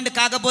ఇంపార్టెంట్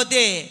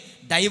కాకపోతే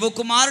దైవ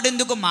కుమారుడు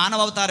ఎందుకు మానవ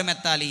అవతారం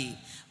ఎత్తాలి?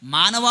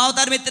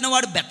 మానవావతారం ఎత్తిన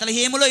వాడు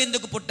బెత్లెహేములో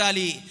ఎందుకు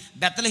పుట్టాలి?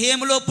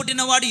 బెత్లెహేములో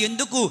పుట్టినవాడు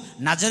ఎందుకు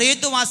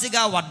నజరేతు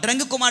వాసిగా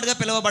వడ్రంగి కుమారుడుగా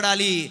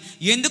పిలువబడాలి?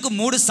 ఎందుకు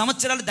 3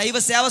 సంవత్సరాలు దైవ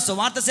సేవ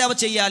సువార్త సేవ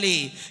చేయాలి?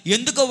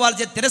 ఎందుకు వాళ్ళ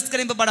చేత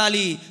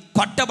తిరస్కరింపబడాలి,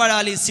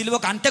 కొట్టబడాలి,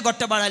 సిలువకు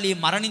అంటగొట్టబడాలి,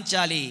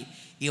 మరణించాలి?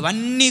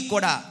 ఇవన్నీ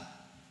కూడా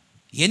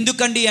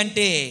ఎందుకండి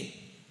అంటే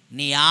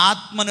నీ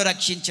ఆత్మను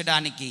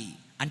రక్షించడానికి.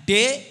 అంటే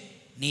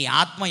నీ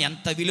ఆత్మ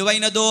ఎంత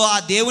విలువైనదో ఆ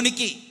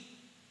దేవునికి.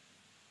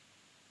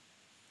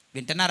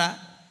 వింటున్నారా?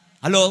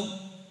 హలో,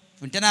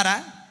 వింటున్నారా?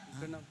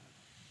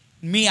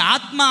 మీ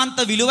ఆత్మ అంత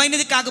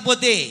విలువైనది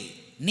కాకపోతే,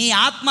 నీ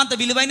ఆత్మ అంత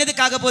విలువైనది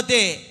కాకపోతే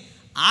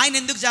ఆయన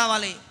ఎందుకు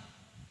చావాలి?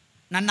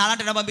 నన్ను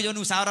అలాంటి పంపించు,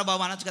 నువ్వు సావరా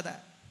బాబు అనొచ్చు కదా.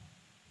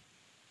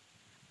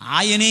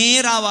 ఆయనే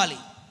రావాలి,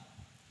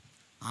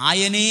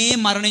 ఆయనే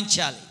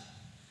మరణించాలి,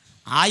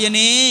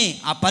 ఆయనే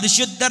ఆ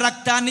పరిశుద్ధ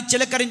రక్తాన్ని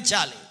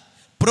చిలకరించాలి,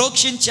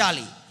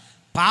 ప్రోక్షించాలి,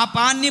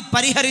 పాపాన్ని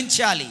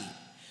పరిహరించాలి,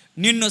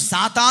 నిన్ను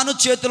సాతాను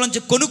చేతుల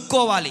నుంచి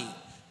కొనుక్కోవాలి,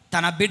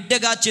 తన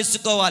బిడ్డగా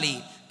చేసుకోవాలి,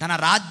 తన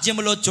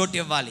రాజ్యంలో చోటు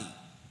ఇవ్వాలి.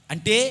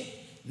 అంటే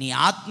నీ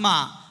ఆత్మ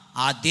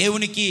ఆ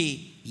దేవునికి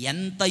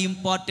ఎంత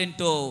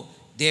ఇంపార్టెంటో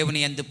దేవుని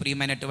యందు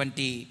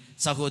ప్రియమైనటువంటి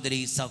సహోదరి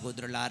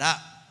సహోదరులారా,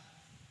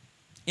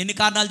 ఎన్ని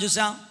కారణాలు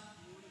చూసాం?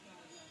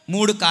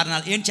 3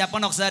 కారణాలు. ఏంటి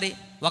చెప్పండి ఒకసారి.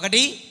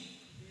 1,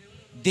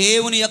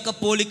 దేవుని యొక్క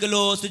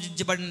పోలికలో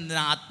సృజించబడిన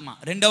ఆత్మ.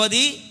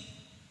 2వది,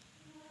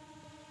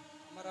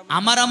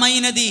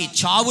 అమరమైనది,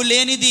 చావు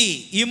లేనిది,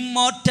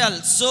 ఇమ్మోర్టల్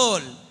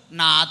సోల్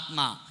నా ఆత్మ.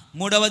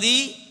 3వది,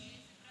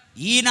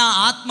 ఈ నా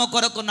ఆత్మ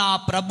కొరకు నా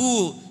ప్రభువు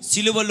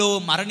సిలువలో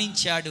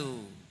మరణించాడు.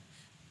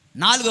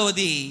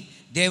 4వది,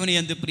 దేవుని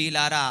యందు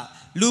ప్రియులారా,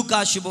 లూకా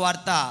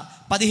శుభవార్త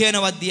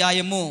 15వ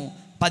అధ్యాయము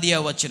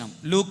 10వ వచనం.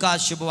 లూకా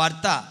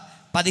శుభవార్త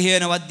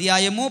 15వ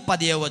అధ్యాయము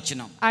 10వ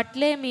వచనం.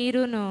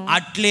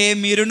 అట్లే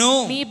మీరును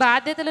మీ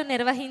బాధ్యతలు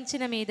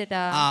నిర్వహించిన మీదట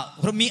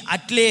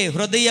అట్లే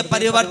హృదయ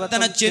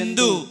పరివర్తన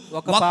చెందు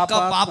ఒక్క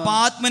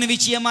పాపాత్మని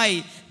విషయమై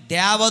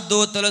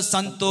దేవదూతలు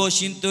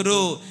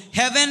సంతోషింతురు.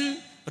 Haven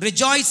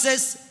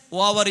rejoices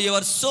over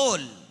your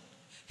soul.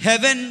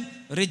 Haven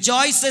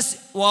rejoices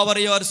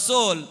over your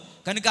soul.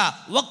 కనుక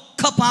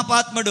ఒక్క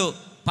పాపాత్ముడు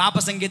పాప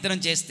సంకీర్తనం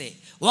చేస్తే,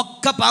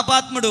 ఒక్క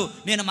పాపాత్ముడు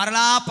నేను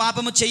మరలా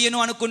పాపము చెయ్యను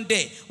అనుకుంటే,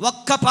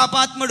 ఒక్క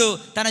పాపాత్ముడు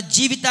తన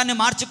జీవితాన్ని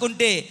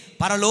మార్చుకుంటే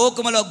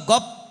పరలోకములో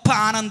గొప్ప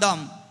ఆనందం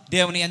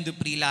దేవుని యందు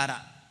ప్రియులారా.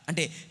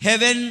 అంటే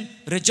haven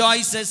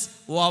rejoices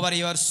over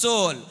your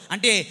soul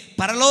అంటే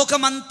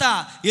పరలోకమంతా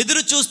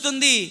ఎదురు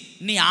చూస్తుంది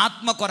నీ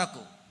ఆత్మ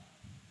కొరకు.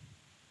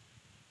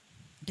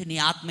 అంటే నీ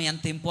ఆత్మ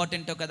ఎంత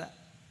ఇంపార్టెంటో కదా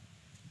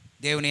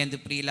దేవుని యందు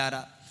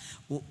ప్రియులారా.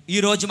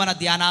 ఈరోజు మన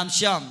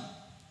ధ్యానాంశం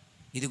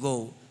ఇదిగో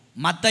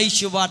మత్తయి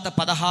శుభవార్త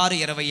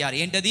 16:26.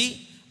 ఏంటది?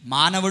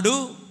 మానవుడు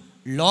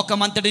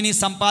లోకమంతటిని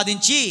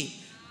సంపాదించి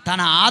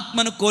తన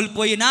ఆత్మను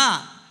కోల్పోయినా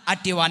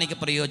అట్టి వానికి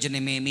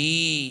ప్రయోజనమేమి.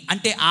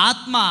 అంటే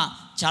ఆత్మ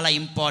చాలా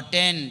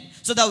important.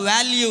 So the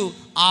value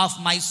of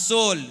my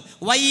soul.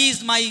 Why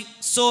is my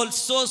soul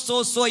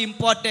so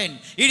important?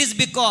 It is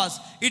because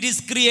it is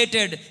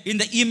created in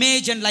the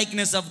image and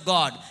likeness of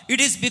God. It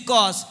is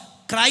because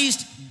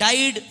Christ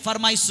died for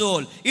my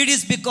soul. It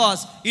is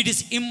because it is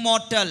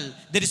immortal.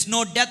 There is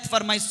no death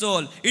for my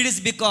soul. It is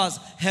because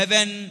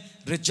heaven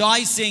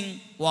rejoicing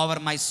over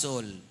my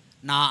soul.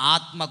 నా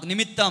ఆత్మకు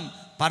నిమిత్తం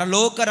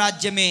పరలోక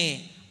రాజ్యమే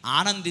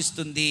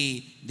ఆనందిస్తుంది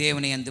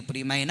దేవుని యందు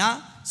ప్రియమైన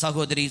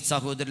సహోదరి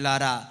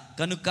సహోదరులారా.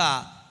 కనుక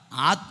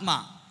ఆత్మ,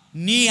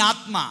 నీ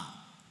ఆత్మ,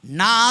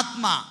 నా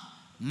ఆత్మ,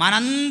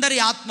 మనందరి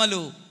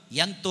ఆత్మలు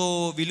ఎంతో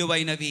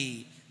విలువైనవి,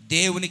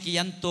 దేవునికి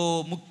ఎంతో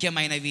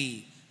ముఖ్యమైనవి.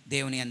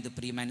 దేవుని యందు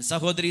ప్రియమైన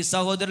సహోదరి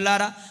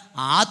సహోదరులారా,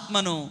 ఆ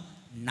ఆత్మను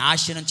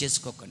నాశనం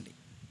చేసుకోకండి,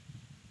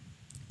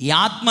 ఈ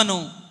ఆత్మను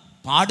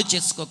పాడు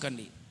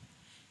చేసుకోకండి,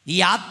 ఈ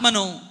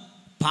ఆత్మను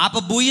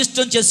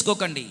పాపభూయిష్టం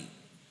చేసుకోకండి,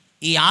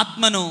 ఈ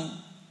ఆత్మను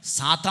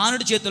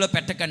సాతానుడి చేతిలో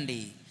పెట్టకండి,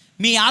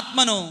 మీ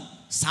ఆత్మను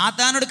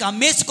సాతానుడికి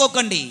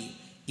అమ్మేసుకోకండి.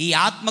 ఈ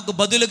ఆత్మకు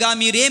బదులుగా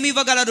మీరేమి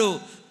ఇవ్వగలరు?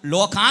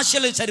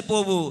 లోకాశలు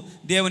సరిపోవు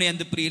దేవుని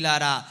యందు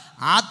ప్రియులారా.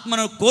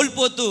 ఆత్మను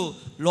కోల్పోతూ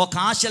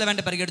లోకాశల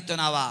వెంట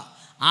పరిగెడుతున్నావా?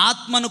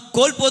 ఆత్మను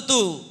కోల్పోతూ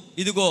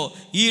ఇదిగో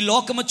ఈ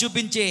లోకము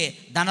చూపించే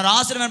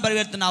ధనరాశుల వెంట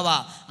పరిగెడుతున్నావా?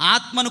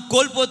 ఆత్మను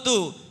కోల్పోతూ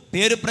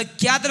పేరు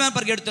ప్రఖ్యాతుల వెంట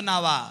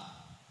పరిగెడుతున్నావా?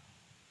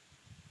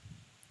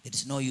 There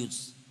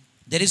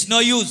is no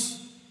use.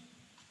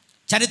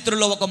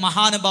 చరిత్రలో ఒక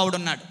మహానుభావుడు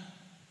ఉన్నాడు.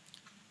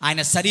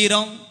 ఆయన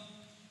శరీరం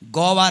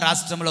గోవా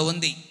రాష్ట్రంలో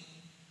ఉంది,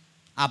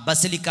 ఆ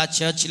బసిలికా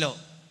చర్చ్లో.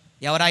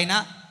 ఎవరైనా?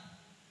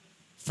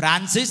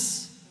 Francis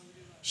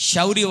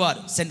షౌరివార్,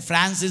 Saint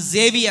Francis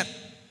Xavier.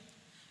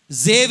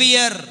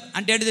 Xavier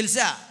అంటే ఏంటి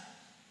తెలుసా?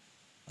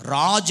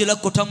 రాజుల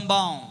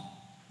కుటుంబం.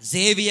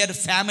 జేవియర్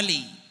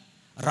ఫ్యామిలీ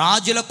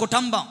రాజుల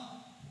కుటుంబం,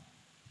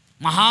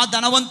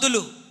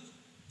 మహాధనవంతులు.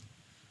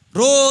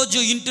 రోజు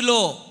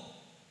ఇంటిలో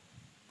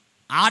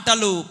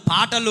ఆటలు,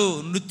 పాటలు,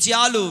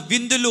 నృత్యాలు,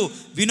 విందులు,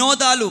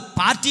 వినోదాలు,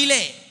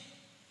 పార్టీలే.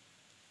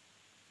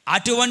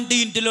 అటువంటి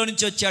ఇంటిలో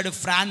నుంచి వచ్చాడు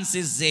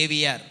ఫ్రాన్సిస్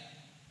జేవియర్.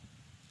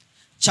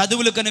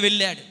 చదువులకని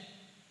వెళ్ళాడు.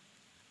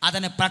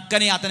 అతని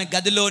ప్రక్కనే అతని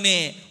గదిలోనే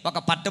ఒక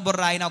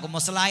పట్టబుర్ర ఆయన, ఒక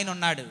ముసలాయన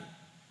ఉన్నాడు.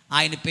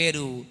 ఆయన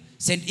పేరు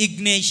సెయింట్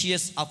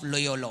ఇగ్నేషియస్ ఆఫ్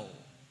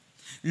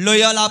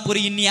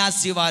లోయోలాపురి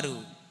ఇన్యాసి వారు.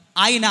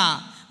 ఆయన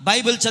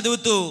బైబిల్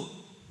చదువుతూ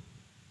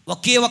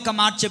ఒకే ఒక్క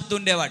మాట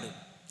చెప్తుండేవాడు.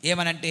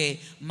 ఏమనంటే,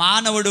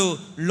 మానవుడు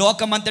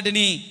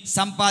లోకమంతటిని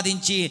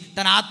సంపాదించి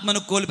తన ఆత్మను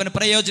కోల్పోయిన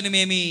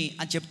ప్రయోజనమేమి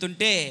అని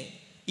చెప్తుంటే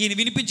ఈయన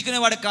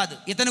వినిపించుకునేవాడు కాదు.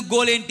 ఇతని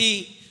గోల్ ఏంటి?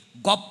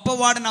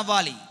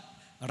 గొప్పవాడనవ్వాలి,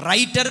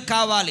 రైటర్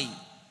కావాలి,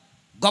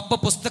 గొప్ప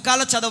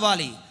పుస్తకాలు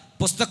చదవాలి,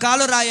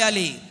 పుస్తకాలు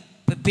రాయాలి,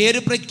 పేరు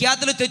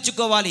ప్రఖ్యాతులు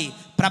తెచ్చుకోవాలి,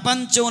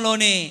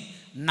 ప్రపంచంలోనే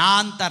నా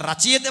అంత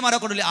రచయిత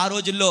మరొకడు. ఆ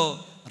రోజుల్లో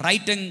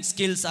writing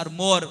skills are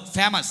more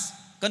famous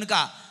కనుక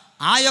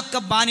ఆ యొక్క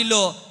బాణిలో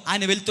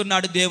ఆయన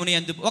వెళ్తున్నాడు దేవుని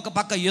యందు. ఒక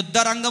పక్క యుద్ధ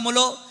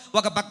రంగములో,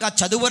 ఒక పక్క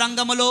చదువు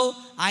రంగములో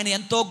ఆయన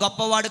ఎంతో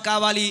గొప్పవాడు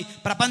కావాలి,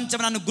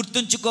 ప్రపంచం నన్ను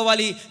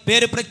గుర్తుంచుకోవాలి,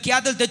 పేరు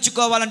ప్రఖ్యాతులు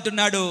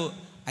తెచ్చుకోవాలంటున్నాడు.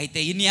 అయితే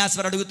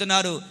ఇన్యాస్వరు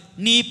అడుగుతున్నారు,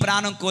 నీ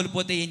ప్రాణం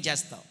కోల్పోతే ఏం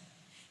చేస్తావు?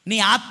 నీ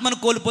ఆత్మను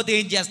కోల్పోతే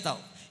ఏం చేస్తావు?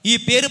 ఈ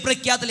పేరు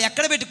ప్రఖ్యాతులు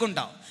ఎక్కడ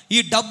పెట్టుకుంటావు? ఈ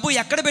డబ్బు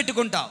ఎక్కడ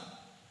పెట్టుకుంటావు?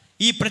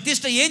 ఈ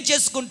ప్రతిష్ట ఏం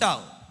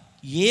చేసుకుంటావు?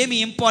 ఏమి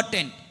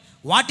important?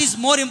 What is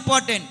more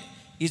important?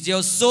 Is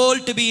your soul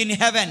to be in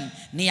heaven.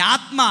 నీ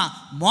ఆత్మ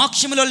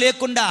మోక్షంలో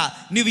లేకుండా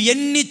నువ్వు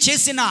ఎన్ని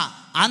చేసినా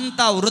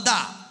అంత వృధా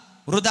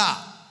వృధా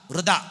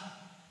వృధా,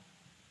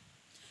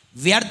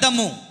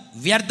 వ్యర్థము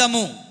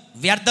వ్యర్థము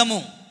వ్యర్థము.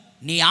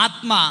 నీ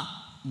ఆత్మ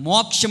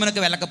మోక్షమునకు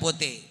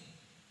వెళ్ళకపోతే,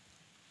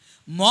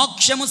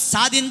 మోక్షము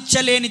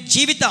సాధించలేని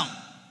జీవితం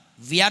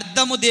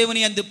వ్యర్థము దేవుని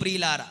యందు.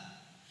 ప్రియులారా,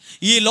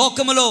 ఈ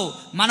లోకములో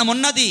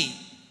మనమున్నది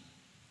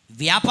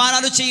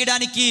వ్యాపారాలు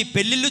చేయడానికి,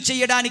 పెళ్ళిళ్ళు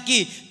చేయడానికి,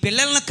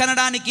 పిల్లలను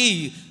కనడానికి,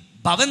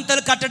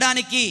 భవంతులు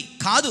కట్టడానికి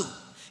కాదు.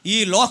 ఈ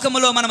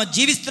లోకములో మనం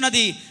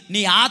జీవిస్తున్నది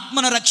నీ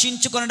ఆత్మను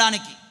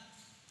రక్షించుకొనడానికి,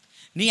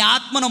 నీ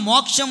ఆత్మను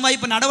మోక్షం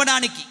వైపు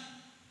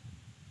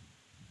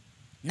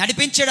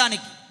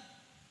నడిపించడానికి.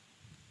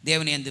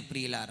 దేవుని యందు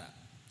ప్రియులారా,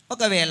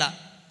 ఒకవేళ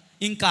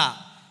ఇంకా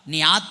నీ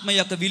ఆత్మ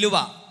యొక్క విలువ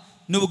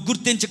నువ్వు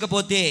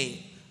గుర్తించకపోతే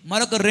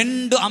మరొక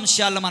 2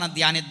 అంశాలను మనం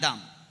ధ్యానిద్దాం.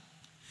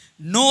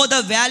 Know the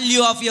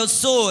value of your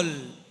soul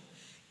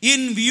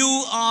in view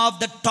of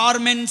the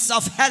torments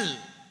of హెల్.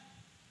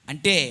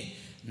 అంటే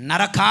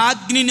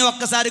నరకాగ్నిని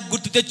ఒక్కసారి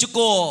గుర్తు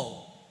తెచ్చుకో.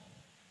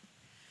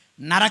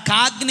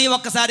 నరకాగ్ని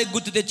ఒక్కసారి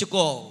గుర్తు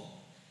తెచ్చుకో.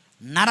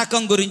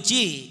 నరకం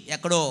గురించి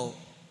ఎక్కడో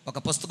ఒక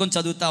పుస్తకం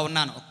చదువుతూ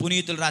ఉన్నాను,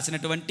 పునీతులు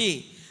రాసినటువంటి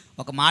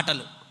ఒక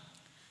మాటలు.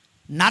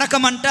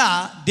 నరకమంట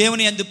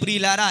దేవుని యందు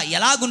ప్రియులారా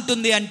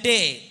ఎలాగుంటుంది అంటే,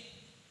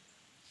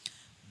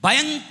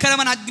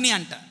 భయంకరమైన అగ్ని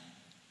అంట.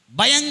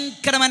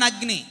 భయంకరమైన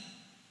అగ్ని.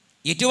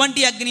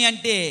 ఎటువంటి అగ్ని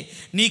అంటే,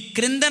 నీ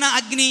క్రిందన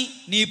అగ్ని,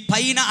 నీ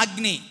పైన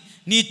అగ్ని,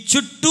 నీ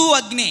చుట్టూ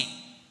అగ్ని.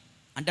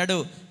 అంటాడు,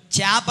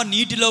 చేప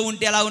నీటిలో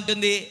ఉంటే ఎలా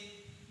ఉంటుంది?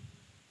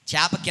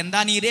 చేప కింద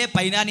నీరే,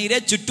 పైన నీరే,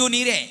 చుట్టూ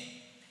నీరే.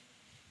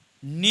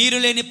 నీరు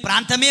లేని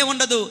ప్రాంతమే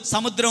ఉండదు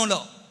సముద్రంలో.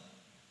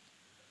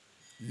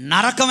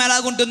 నరకం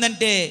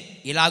ఎలాగుంటుందంటే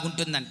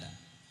ఇలాగుంటుందంట.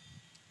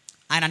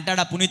 ఆయన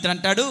అంటాడు, ఆ పునీతుడు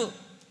అంటాడు,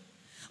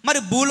 మరి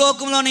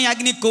భూలోకంలోని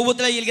అగ్ని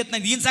కొవ్వొత్తులా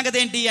వెలుగుతున్నాయి, దీని సంగతి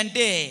ఏంటి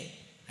అంటే,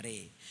 అరే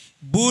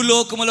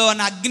భూలోకములో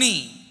ఉన్న అగ్ని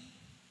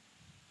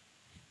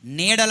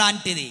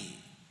నీడలాంటిది,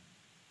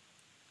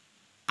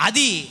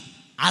 అది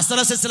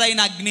అసలు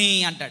సిసలైన అగ్ని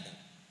అంటాడు.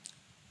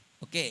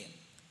 ఓకే,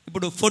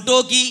 ఇప్పుడు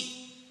ఫోటోకి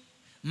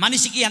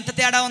మనిషికి ఎంత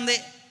తేడా ఉంది?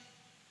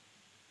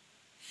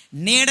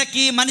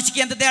 నీడకి మనిషికి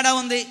ఎంత తేడా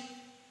ఉంది?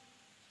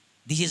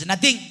 This is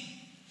nothing.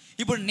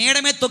 ఇప్పుడు నీడ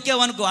మీద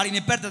తొక్కేవనుకో, వాడికి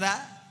నిప్పెడుతుందా?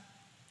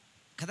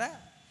 కదా.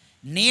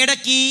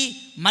 నీడకి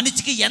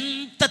మనిషికి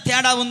ఎంత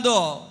తేడా ఉందో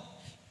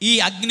ఈ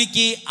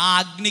అగ్నికి ఆ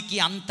అగ్నికి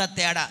అంత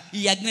తేడా.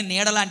 ఈ అగ్ని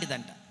నీడ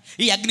లాంటిదంట,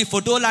 ఈ అగ్ని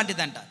ఫోటో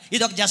లాంటిదంట.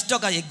 ఇది ఒక జస్ట్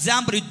ఒక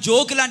ఎగ్జాంపుల్,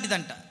 జోక్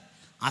లాంటిదంట.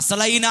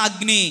 అసలైన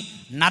అగ్ని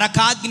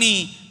నరకాగ్ని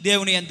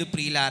దేవుని యందు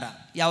ప్రియులారా.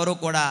 ఎవరో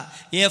కూడా,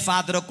 ఏ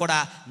ఫాదరు కూడా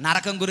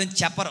నరకం గురించి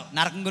చెప్పరు,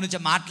 నరకం గురించి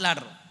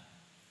మాట్లాడరు.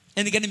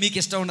 ఎందుకంటే మీకు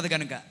ఇష్టం ఉండదు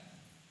కనుక.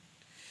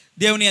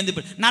 దేవుని యందు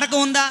నరకం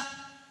ఉందా?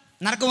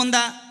 నరకం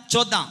ఉందా?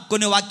 చూద్దాం,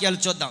 కొన్ని వాక్యాలు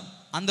చూద్దాం.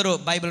 అందరూ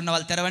బైబిల్ ఉన్న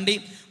వాళ్ళు తెరవండి.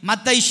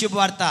 మత్తయి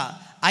శుభవార్త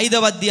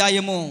 5వ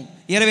అధ్యాయము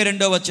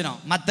 22వ వచనం.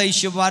 మత్తయి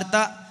శుభవార్త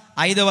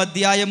 5వ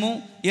అధ్యాయము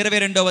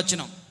 22వ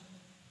వచనం.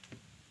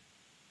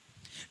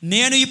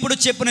 నేను ఇప్పుడు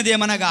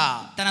చెప్పినదేమనగా,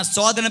 తన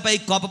సోదరునిపై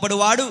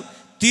కోపపడువాడు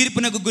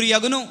తీర్పునకు గురి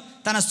అగును,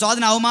 తన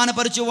సోదరుని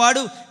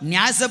అవమానపరచువాడు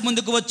న్యాయసభ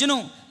ముందుకు వచ్చును,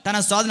 తన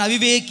సోదరుని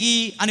అవివేకి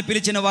అని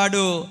పిలిచిన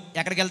వాడు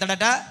ఎక్కడికి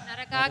వెళ్తాడట?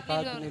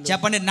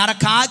 చెప్పండి,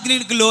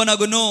 నరకాగ్నికి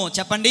లోనగును.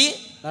 చెప్పండి,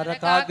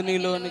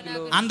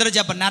 అందరూ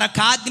చెప్పండి,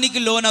 నరకాగ్నికి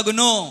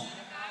లోనగును.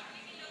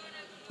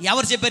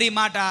 ఎవరు చెప్పారు ఈ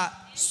మాట?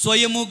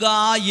 స్వయముగా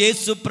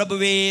యేసు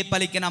ప్రభువే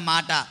పలికిన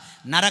మాట.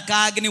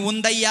 నరకాగ్ని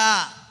ఉందయ్యా,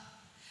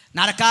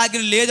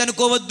 నరకాగ్ని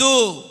లేదనుకోవద్దు.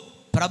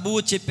 ప్రభువు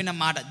చెప్పిన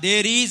మాట.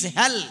 There is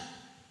hell,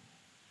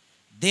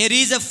 there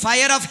is a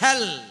fire of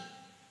hell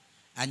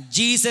and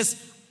Jesus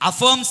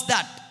అఫర్మ్స్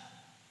that.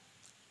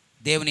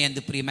 దేవుని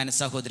యందు ప్రియమైన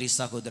సహోదరి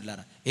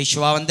సహోదరులారా,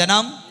 యేషువా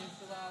వందనం.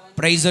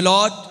 Praise the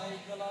lord,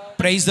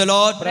 praise the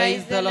lord,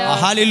 praise the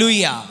lord.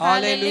 Hallelujah,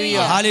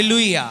 hallelujah,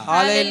 hallelujah,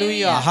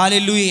 hallelujah,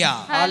 hallelujah.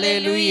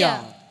 Hallelujah.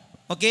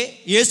 Okay,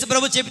 యేసు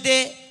ప్రభు చెబితే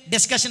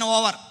డిస్కషన్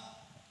ఓవర్.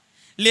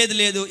 లేదు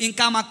లేదు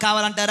ఇంకా మాకు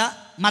కావాలంటారా?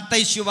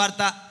 మత్తయి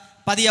సువార్త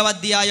 10వ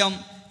అధ్యాయం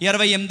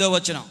 28వ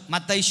వచనం.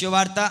 మత్తయి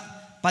సువార్త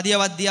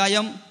 10వ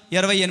అధ్యాయం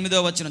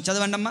 28వ వచనం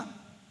చదవండి అమ్మా.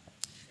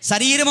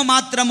 శరీరము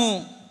మాత్రము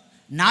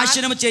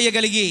నాశనము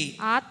చేయగలిగి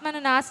ఆత్మను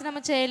నాశనము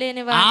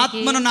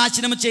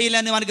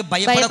చేయలేని వానికి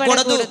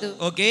భయపడకూడదు.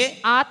 ఓకే,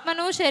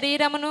 ఆత్మను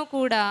శరీరమును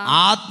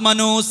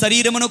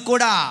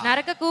కూడా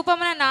నరక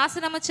కూపమున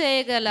నాశనము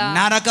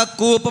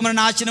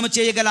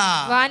చేయగల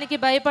వానికి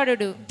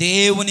భయపడుడు.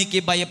 దేవునికి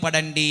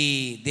భయపడండి.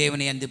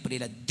 దేవుని యందు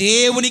ప్రియుల,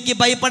 దేవునికి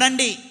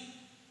భయపడండి.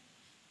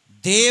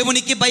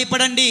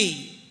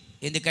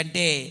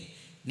 ఎందుకంటే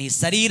నీ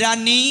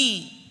శరీరాన్ని,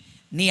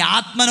 నీ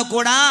ఆత్మను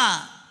కూడా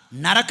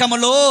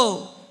నరకములో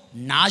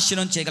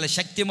నాశనం చేయగల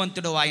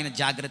శక్తిమంతుడు ఆయన.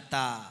 జాగ్రత్త.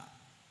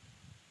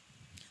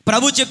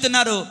 ప్రభు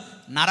చెప్తున్నారు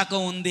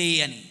నరకం ఉంది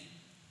అని.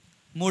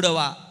 3వ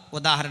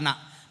ఉదాహరణ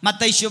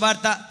మత్తయి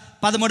సువార్త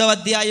 13వ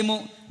అధ్యాయము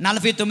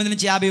 49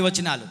 నుంచి 50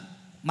 వచనాలు.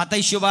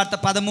 మత్తయి సువార్త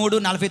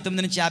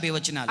 13:49-50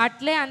 వచనాలు.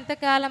 అట్లే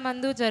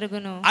అంత్యకాలమందు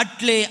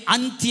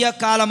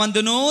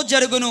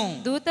జరుగును.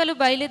 దూతలు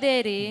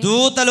బయలుదేరి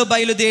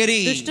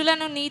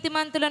దుష్టులను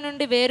నీతిమంతుల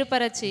నుండి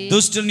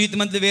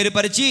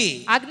వేరుపరచి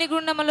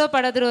అగ్నిగుండములో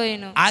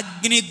పడద్రోయును.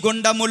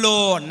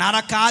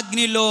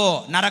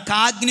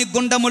 నరకాగ్ని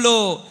గుండములో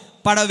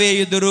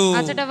పడవేయుదురు.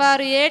 అచట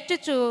వారు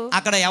ఏడ్చుచు.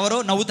 అక్కడ ఎవరో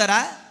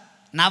నవ్వుతారా?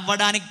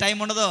 నవ్వడానికి టైం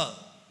ఉండదు.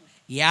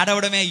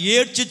 ఏడవడమే.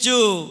 ఏడ్చుచు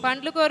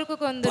పండ్లు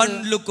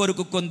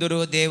కొరుకుకొందురు.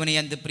 దేవుని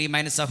యందు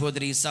ప్రియమైన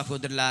సహోదరి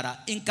సహోదరులారా,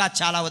 ఇంకా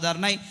చాలా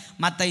ఉదాహరణ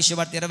మత్తయి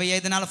సువార్త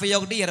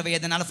 25:41,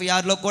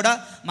 25:46లో కూడా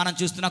మనం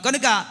చూస్తున్నాం.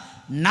 కనుక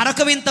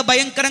నరకం ఇంత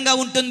భయంకరంగా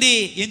ఉంటుంది.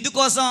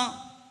 ఎందుకోసం?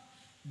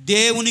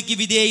 దేవునికి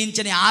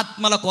విధేయించని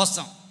ఆత్మల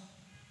కోసం,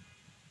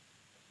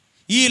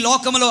 ఈ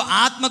లోకంలో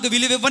ఆత్మకు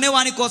విలువివ్వని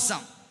వాని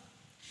కోసం,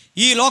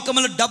 ఈ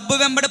లోకంలో డబ్బు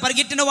వెంబడి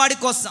పరిగెట్టిన వాడి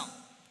కోసం,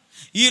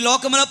 ఈ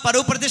లోకంలో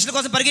పరువు ప్రతిష్టల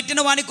కోసం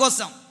పరిగెట్టిన వాని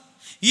కోసం,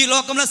 ఈ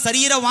లోకంలో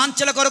శరీర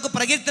వాంఛల కొరకు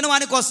పరిగెత్తిన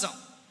వాని కోసం,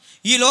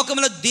 ఈ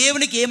లోకంలో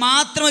దేవునికి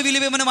ఏమాత్రం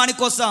విలువివ్వని వాని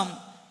కోసం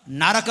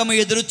నరకము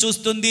ఎదురు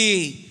చూస్తుంది.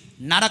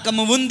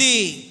 నరకము ఉంది,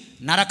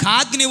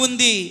 నరకాగ్ని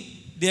ఉంది.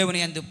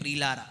 దేవుని యందు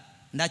ప్రియులారా,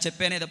 ఇందా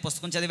చెప్పాను, ఏదో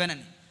పుస్తకం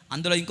చదివానని.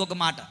 అందులో ఇంకొక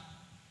మాట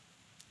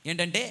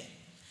ఏంటంటే,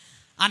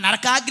 ఆ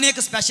నరకాగ్ని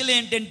యొక్క స్పెషల్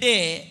ఏంటంటే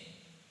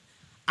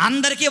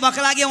అందరికీ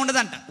ఒకలాగే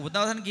ఉండదంట.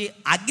 ఉదాహరణకి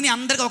అగ్ని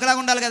అందరికీ ఒకలాగా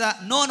ఉండాలి కదా?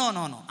 నో,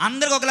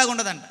 అందరికీ ఒకలాగా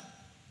ఉండదంట.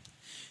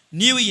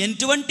 నీవు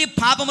ఎటువంటి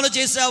పాపములు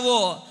చేశావో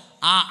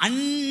ఆ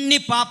అన్ని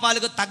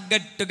పాపాలకు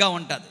తగ్గట్టుగా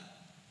ఉంటుంది.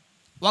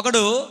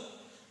 ఒకడు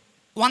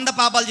 100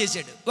 పాపాలు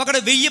చేశాడు, ఒకడు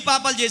 1000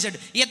 పాపాలు చేశాడు.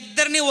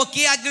 ఇద్దరిని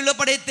ఒకే అగ్నిలో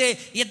పడేస్తే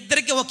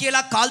ఇద్దరికి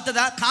ఒకేలా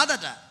కాలుతుందా?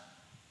 కాదట.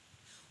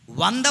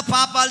 100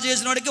 పాపాలు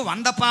చేసినోడికి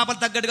 100 పాపాలు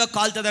తగ్గట్టుగా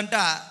కాలుతుందంట.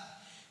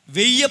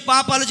 1000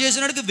 పాపాలు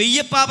చేసినోడికి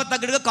 1000 పాపాలు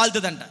తగ్గట్టుగా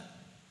కాలుతుందంట.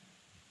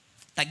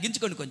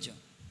 తగ్గించుకోండి కొంచెం,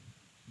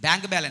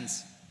 బ్యాంక్ బ్యాలెన్స్.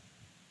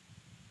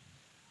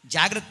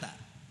 జాగ్రత్త.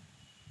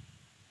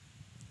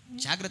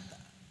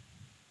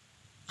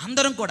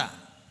 అందరం కూడా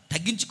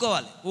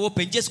తగ్గించుకోవాలి.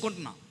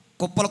 పెంచేసుకుంటున్నాం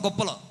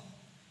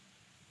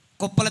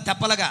కుప్పల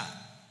తెప్పలుగా,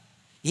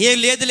 ఏం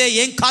లేదులే,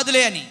 ఏం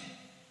కాదులే అని.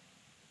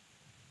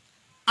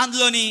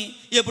 అందులోని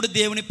ఎప్పుడు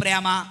దేవుని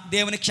ప్రేమ,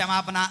 దేవుని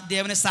క్షమాపణ,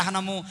 దేవుని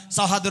సహనము,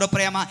 సహోదర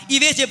ప్రేమ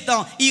ఇవే చెప్తాం.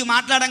 ఇవి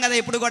మాట్లాడాం కదా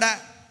ఎప్పుడు కూడా.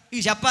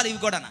 ఇవి చెప్పాలి. ఇవి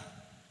కూడా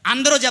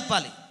అందరూ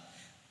చెప్పాలి.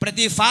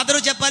 ప్రతి ఫాదరు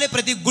చెప్పాలి,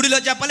 ప్రతి గుడిలో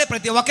చెప్పాలి,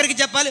 ప్రతి ఒక్కరికి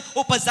చెప్పాలి.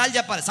 10 సార్లు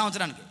చెప్పాలి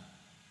సంవత్సరానికి.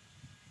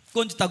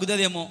 కొంచెం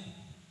తగ్గుతుందేమో,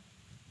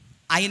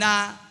 అయినా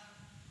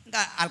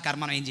ఇంకా వాళ్ళ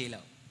కర్మ మనం ఏం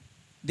చేయలేవు.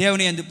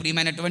 దేవుని యందు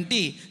ప్రియమైనటువంటి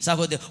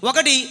సహోదరు,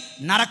 ఒకటి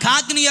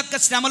నరకాగ్ని యొక్క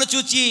శ్రమలు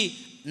చూచి,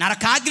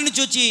 నరకాగ్నిని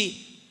చూచి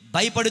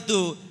భయపడుతూ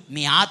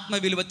మీ ఆత్మ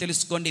విలువ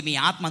తెలుసుకోండి. మీ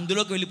ఆత్మ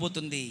అందులోకి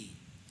వెళ్ళిపోతుంది.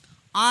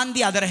 ఆన్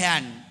ది అదర్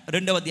హ్యాండ్,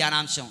 2వ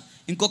ధ్యానాంశం,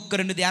 ఇంకొక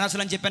 2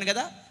 ధ్యానాంశాలు అని చెప్పాను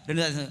కదా.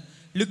 2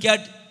 look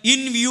at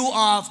in view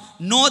of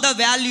know the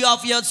value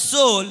of your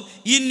soul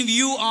in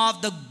view of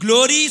the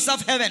glories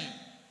of haven.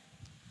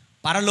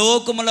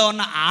 పరలోకములో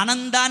ఉన్న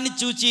ఆనందాన్ని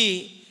చూచి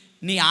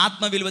నీ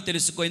ఆత్మ విలువ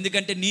తెలుసుకో.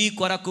 ఎందుకంటే నీ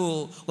కొరకు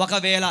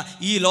ఒకవేళ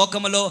ఈ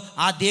లోకములో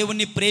ఆ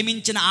దేవుణ్ణి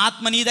ప్రేమించిన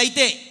ఆత్మ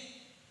నీదైతే,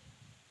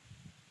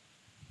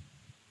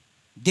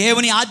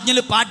 దేవుని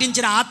ఆజ్ఞలు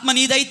పాటించిన ఆత్మ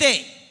నీదైతే,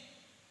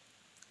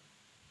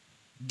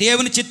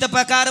 దేవుని చిత్త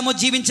ప్రకారము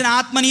జీవించిన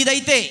ఆత్మ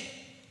నీదైతే,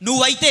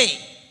 నువ్వైతే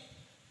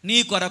నీ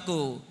కొరకు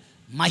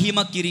మహిమ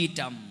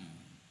కిరీటం,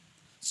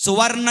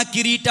 సువర్ణ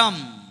కిరీటం,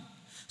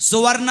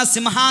 సువర్ణ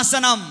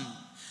సింహాసనం,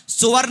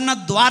 సువర్ణ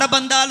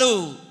ద్వారబంధాలు,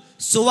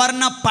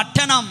 సువర్ణ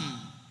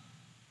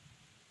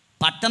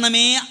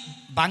పట్టణమే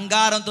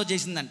బంగారంతో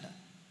చేసిందంట.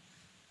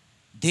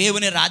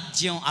 దేవుని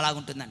రాజ్యం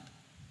అలాగుంటుందంట.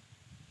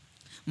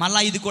 మళ్ళా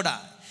ఇది కూడా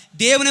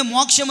దేవుని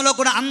మోక్షంలో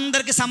కూడా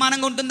అందరికీ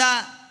సమానంగా ఉంటుందా?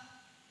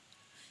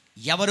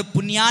 ఎవరు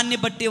పుణ్యాన్ని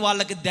బట్టి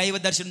వాళ్ళకి దైవ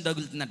దర్శనం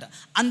తగులుతుందంట.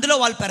 అందులో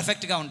వాళ్ళు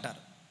పర్ఫెక్ట్గా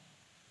ఉంటారు.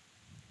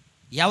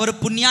 ఎవరు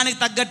పుణ్యానికి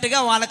తగ్గట్టుగా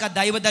వాళ్ళకి ఆ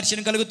దైవ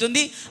దర్శనం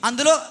కలుగుతుంది.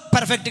 అందులో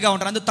పర్ఫెక్ట్గా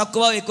ఉంటారు. అందులో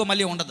తక్కువ ఎక్కువ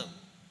మళ్ళీ ఉండదు.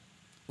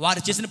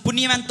 వారు చేసిన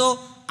పుణ్యం ఎంతో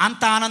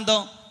అంత ఆనందం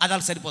అది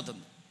వాళ్ళకి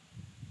సరిపోతుంది.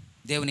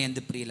 దేవుని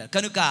యందు ప్రియులారా,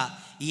 కనుక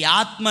ఈ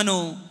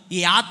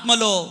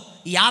ఆత్మలో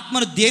ఈ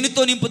ఆత్మను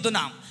దేనితో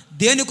నింపుతున్నాం,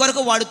 దేని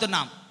కొరకు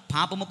వాడుతున్నాం?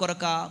 పాపము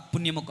కొరక,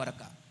 పుణ్యము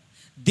కొరక,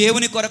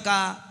 దేవుని కొరక,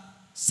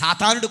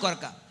 సాతానుడి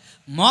కొరక,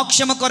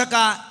 మోక్షము కొరక,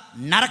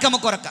 నరకము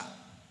కొరక?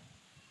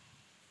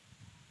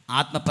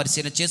 ఆత్మ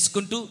పరిశీలన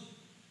చేసుకుంటూ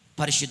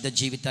పరిశుద్ధ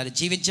జీవితాలు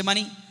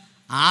జీవించమని,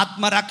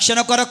 ఆత్మరక్షణ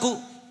కొరకు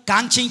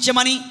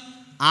కాంక్షించమని,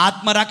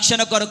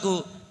 ఆత్మరక్షణ కొరకు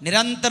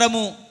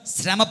నిరంతరము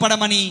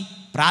శ్రమపడమని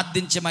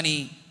ప్రార్థించమని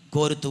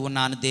కోరుతూ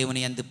ఉన్నాను దేవుని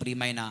యందు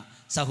ప్రియమైన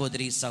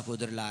సహోదరి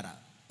సహోదరులారా.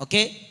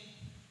 ఓకే,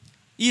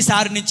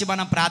 ఈసారి నుంచి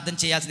మనం ప్రార్థన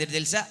చేయాల్సింది ఏంటి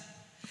తెలుసా?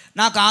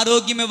 నాకు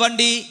ఆరోగ్యం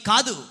ఇవ్వండి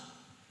కాదు,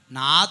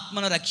 నా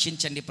ఆత్మను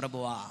రక్షించండి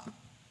ప్రభువా.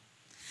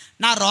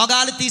 నా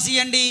రోగాలు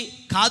తీసియండి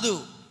కాదు,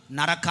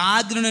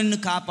 నరకాగ్ని నన్ను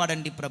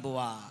కాపాడండి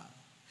ప్రభువా.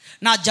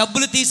 నా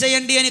జబ్బులు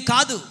తీసేయండి అని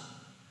కాదు,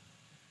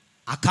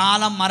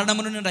 అకాల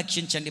మరణమును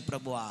రక్షించండి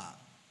ప్రభువా.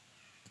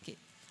 ఓకే,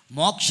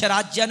 మోక్ష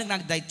రాజ్యానికి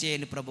నాకు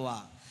దయచేయండి ప్రభువా.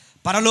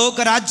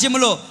 పరలోక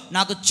రాజ్యములో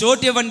నాకు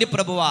చోటు ఇవ్వండి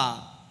ప్రభువా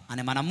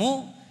అని మనము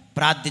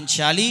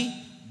ప్రార్థించాలి.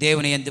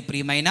 దేవుని యందు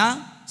ప్రియమైన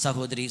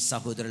సహోదరి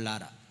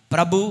సహోదరులారా,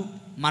 ప్రభు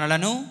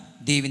మనలను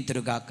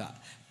దీవింతురుగాక.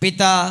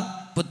 పిత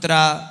పుత్ర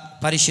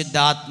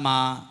పరిశుద్ధాత్మ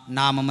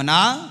నామమున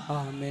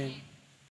ఆమేన్.